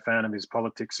I was no fan of his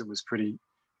politics, it was pretty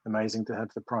amazing to have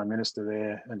the Prime Minister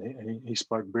there, and he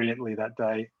spoke brilliantly that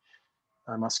day.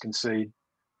 I must concede.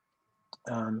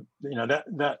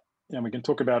 We can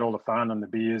talk about all the fun and the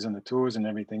beers and the tours and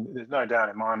everything. There's no doubt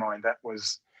in my mind that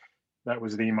was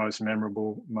the most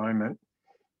memorable moment.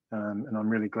 And I'm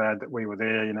really glad that we were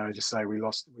there. As you say, we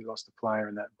lost a player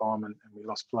in that bomb, and we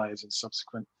lost players in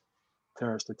subsequent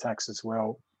terrorist attacks as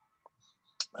well.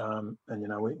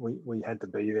 We had to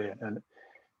be there. And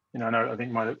I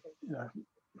think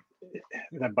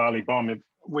that Bali bomb.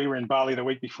 We were in Bali the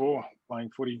week before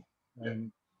playing footy,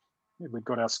 and we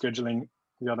got our scheduling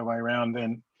the other way around.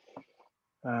 Then,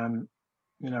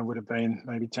 would have been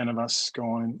maybe 10 of us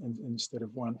gone instead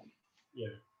of one.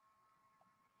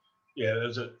 Yeah,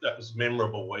 that was a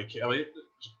memorable week. I mean,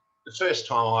 the first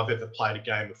time I've ever played a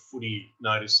game of footy,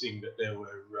 noticing that there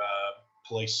were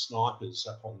police snipers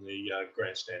up on the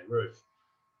grandstand roof.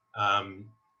 I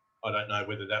don't know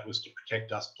whether that was to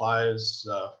protect us players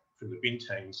from the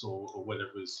Bintangs or whether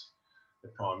it was the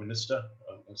Prime Minister.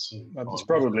 It's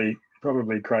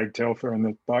probably Craig Telfer and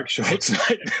the bike shorts,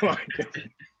 mate.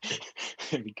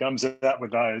 If he comes out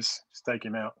with those, just take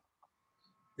him out.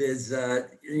 There's,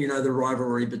 the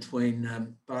rivalry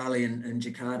between Bali and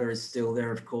Jakarta is still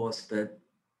there, of course, but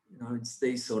it's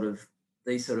these sort of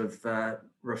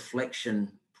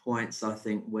reflection points, I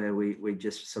think, where we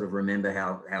just sort of remember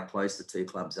how close the two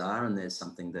clubs are, and there's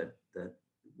something that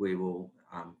we will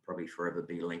probably forever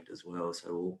be linked as well.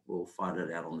 So we'll fight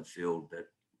it out on the field, but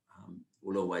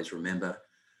we'll always remember,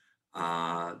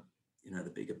 the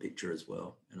bigger picture as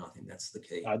well. And I think that's the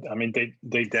key. I mean,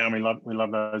 deep down, we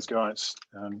love those guys,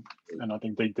 and I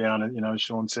think deep down, as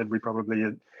Sean said, we probably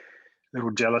a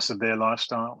little jealous of their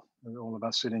lifestyle. All of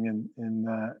us sitting in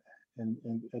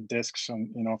at desks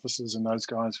in offices, and those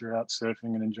guys who are out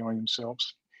surfing and enjoying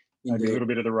themselves. Maybe a little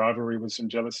bit of the rivalry with some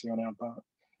jealousy on our part.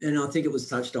 And I think it was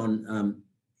touched on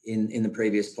in the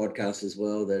previous podcast as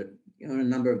well that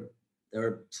there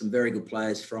are some very good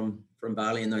players from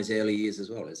Bali in those early years as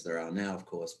well, as there are now, of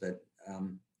course. But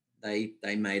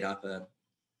they made up a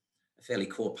fairly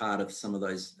core part of some of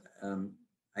those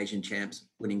Asian champs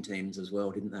winning teams as well,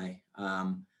 didn't they?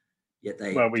 Yet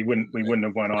we wouldn't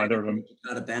have won either of them.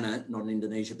 Not a banner, not an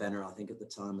Indonesia banner, I think, at the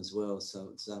time as well. So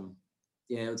it's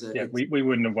we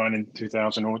wouldn't have won in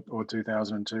 2000 or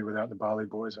 2002 without the Bali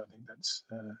boys. I think that's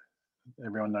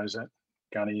everyone knows that.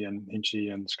 Gunny and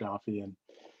Hinchy and Scarfy and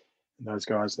those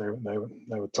guys, they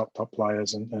were top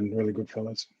players and really good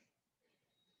fellas.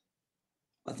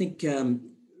 I think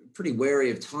pretty wary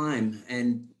of time,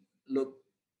 and look,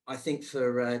 I think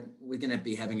we're going to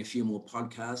be having a few more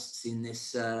podcasts in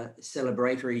this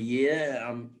celebratory year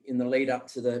in the lead up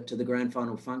to the grand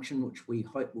final function, which we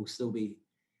hope will still be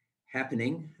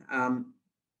happening.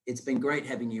 It's been great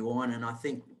having you on, and I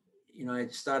think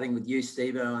starting with you,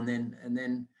 Steve-O, and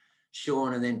then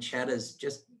Sean, and then Chatters,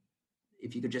 just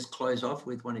if you could just close off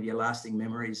with one of your lasting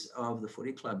memories of the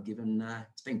footy club, given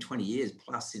it's been 20 years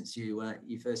plus since you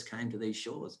first came to these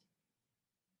shores.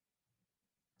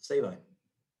 Steve-O.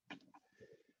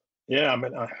 Yeah, I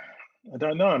mean, I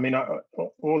don't know. I mean,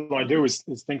 all I do is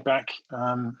think back.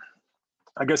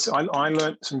 I guess I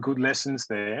learned some good lessons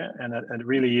there, and it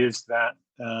really is that.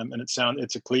 And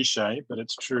it's a cliche, but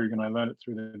it's true. And I learned it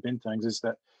through the Bintangs. Is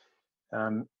that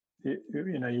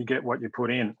you get what you put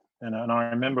in. And I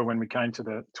remember when we came to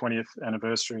the 20th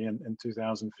anniversary in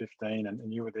 2015,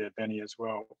 and you were there, Benny, as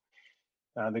well.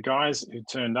 The guys who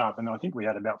turned up, and I think we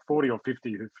had about 40 or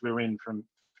 50 who flew in from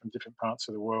different parts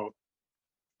of the world,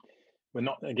 were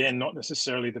not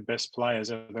necessarily the best players.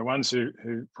 They're the ones who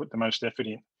put the most effort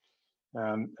in.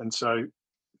 And so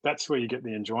that's where you get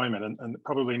the enjoyment. And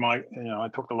probably I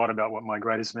talked a lot about what my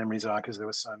greatest memories are because there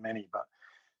were so many, but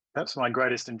perhaps my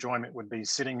greatest enjoyment would be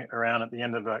sitting around at the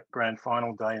end of a grand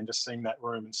final day and just seeing that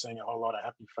room and seeing a whole lot of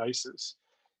happy faces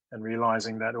and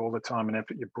realizing that all the time and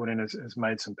effort you put in has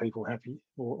made some people happy,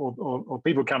 or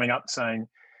people coming up saying,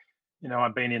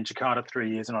 I've been in Jakarta 3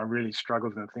 years and I really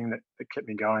struggled, and the thing that kept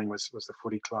me going was the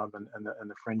footy club and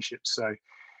the friendships. So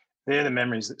they're the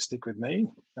memories that stick with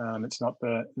me. It's not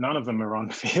none of them are on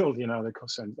field, of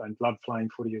course, and love playing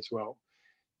footy as well.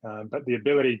 But the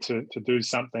ability to do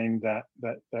something that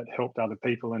helped other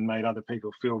people and made other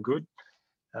people feel good,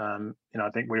 I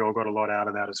think we all got a lot out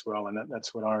of that as well, and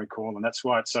that's what I recall, and that's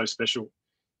why it's so special.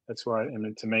 That's why,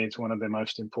 to me, it's one of the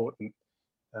most important,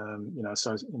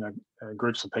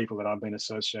 groups of people that I've been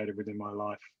associated with in my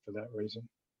life for that reason.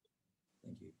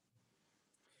 Thank you.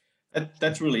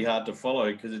 That's really hard to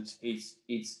follow because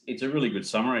it's a really good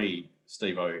summary,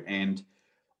 Steve-O, and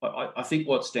I think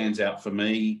what stands out for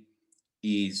me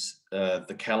is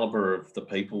the caliber of the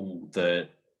people that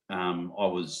I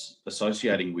was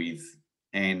associating with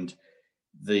and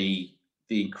the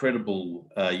incredible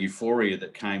euphoria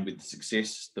that came with the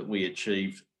success that we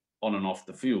achieved on and off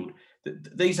the field.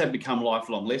 These have become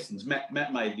lifelong lessons. Matt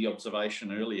made the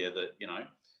observation earlier that, you know,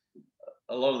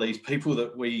 a lot of these people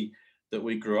that we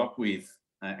grew up with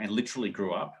and literally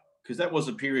grew up, because that was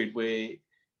a period where,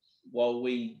 while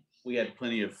we had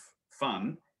plenty of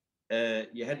fun,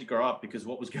 you had to grow up because of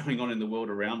what was going on in the world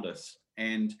around us.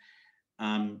 And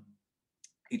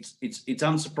it's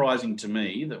unsurprising to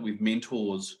me that with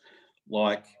mentors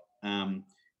like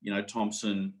you know,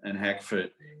 Thompson and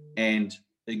Hackford, and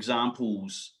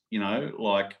examples, you know,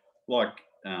 like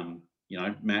you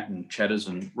know, Matt and Chatters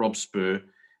and Rob Spur,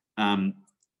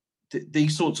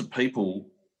 these sorts of people,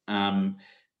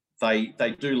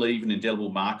 they do leave an indelible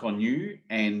mark on you,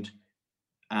 and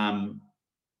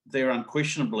they're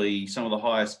unquestionably some of the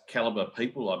highest caliber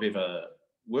people I've ever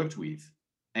worked with,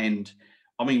 and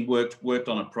I mean worked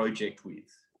on a project with,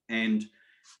 and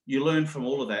you learn from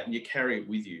all of that and you carry it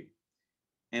with you.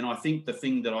 And I think the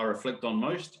thing that I reflect on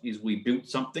most is we built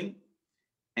something,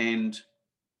 and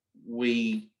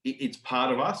it's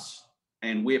part of us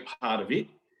and we're part of it,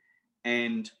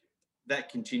 and that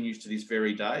continues to this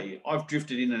very day. I've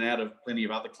drifted in and out of plenty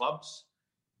of other clubs,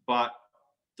 but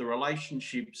the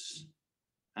relationships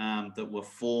that were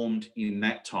formed in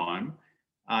that time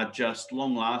are just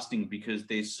long lasting because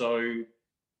they're so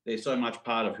much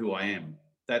part of who I am.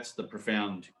 That's the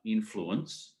profound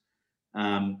influence.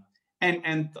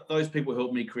 And those people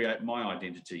helped me create my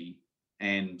identity.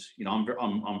 And, you know,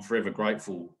 I'm forever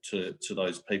grateful to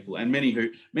those people, and many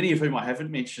of whom I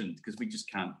haven't mentioned because we just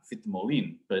can't fit them all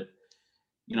in. But,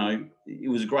 you know, it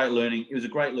was a great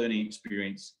learning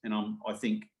experience. And I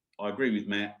think I agree with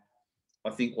Matt. I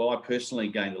think while I personally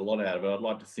gained a lot out of it, I'd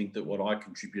like to think that what I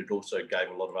contributed also gave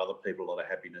a lot of other people a lot of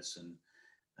happiness, and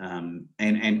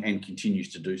continues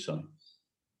to do so.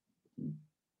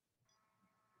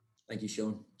 Thank you,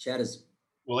 Sean. Chatters.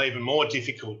 Well, even more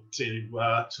difficult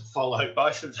to follow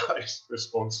both of those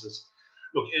responses.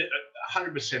 Look,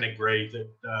 100% agree that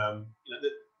you know,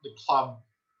 the club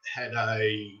had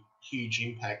a huge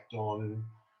impact on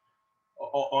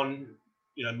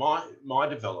you know, my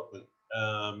development,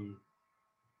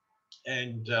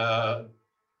 and you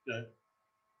know,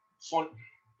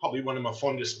 probably one of my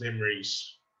fondest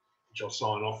memories, which I'll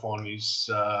sign off on, is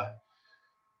you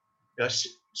know,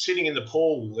 sitting in the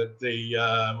pool at the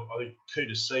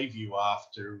Kuta Seaview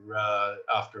after a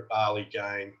Bali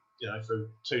game, you know, for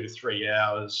 2 to 3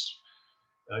 hours,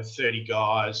 you know, 30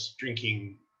 guys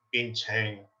drinking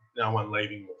bintang, no one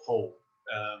leaving the pool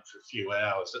for a few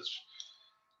hours. That's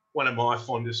one of my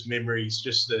fondest memories,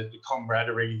 just the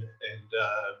camaraderie and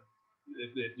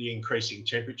the increasing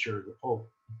temperature of the pool.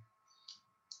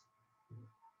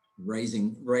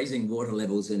 Raising water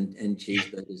levels and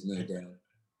cheeseburgers, no doubt.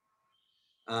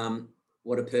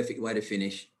 What a perfect way to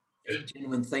finish.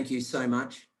 Gentlemen, thank you so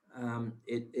much.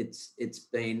 It's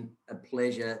been a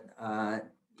pleasure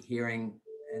hearing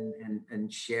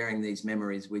and sharing these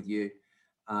memories with you,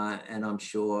 and I'm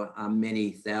sure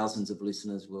many thousands of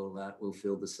listeners will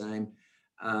feel the same.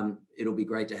 It'll be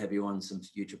great to have you on some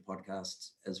future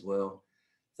podcasts as well.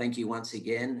 Thank you once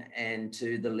again, and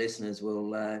to the listeners,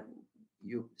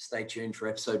 you stay tuned for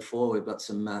episode 4. We've got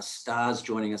some stars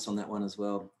joining us on that one as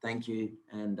well. Thank you,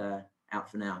 and out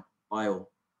for now. Bye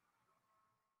all.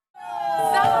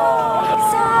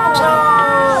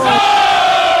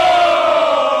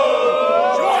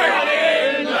 Join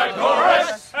in the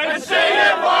chorus and sing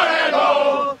it one and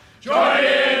all. Join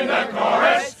in the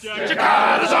chorus.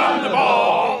 Jakarta's on the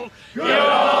ball. Good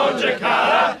old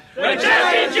Jakarta. The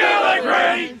champions, you'll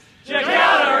agree.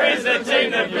 Jakarta is the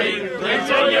team that beat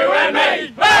Clinton, you and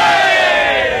me. Hey!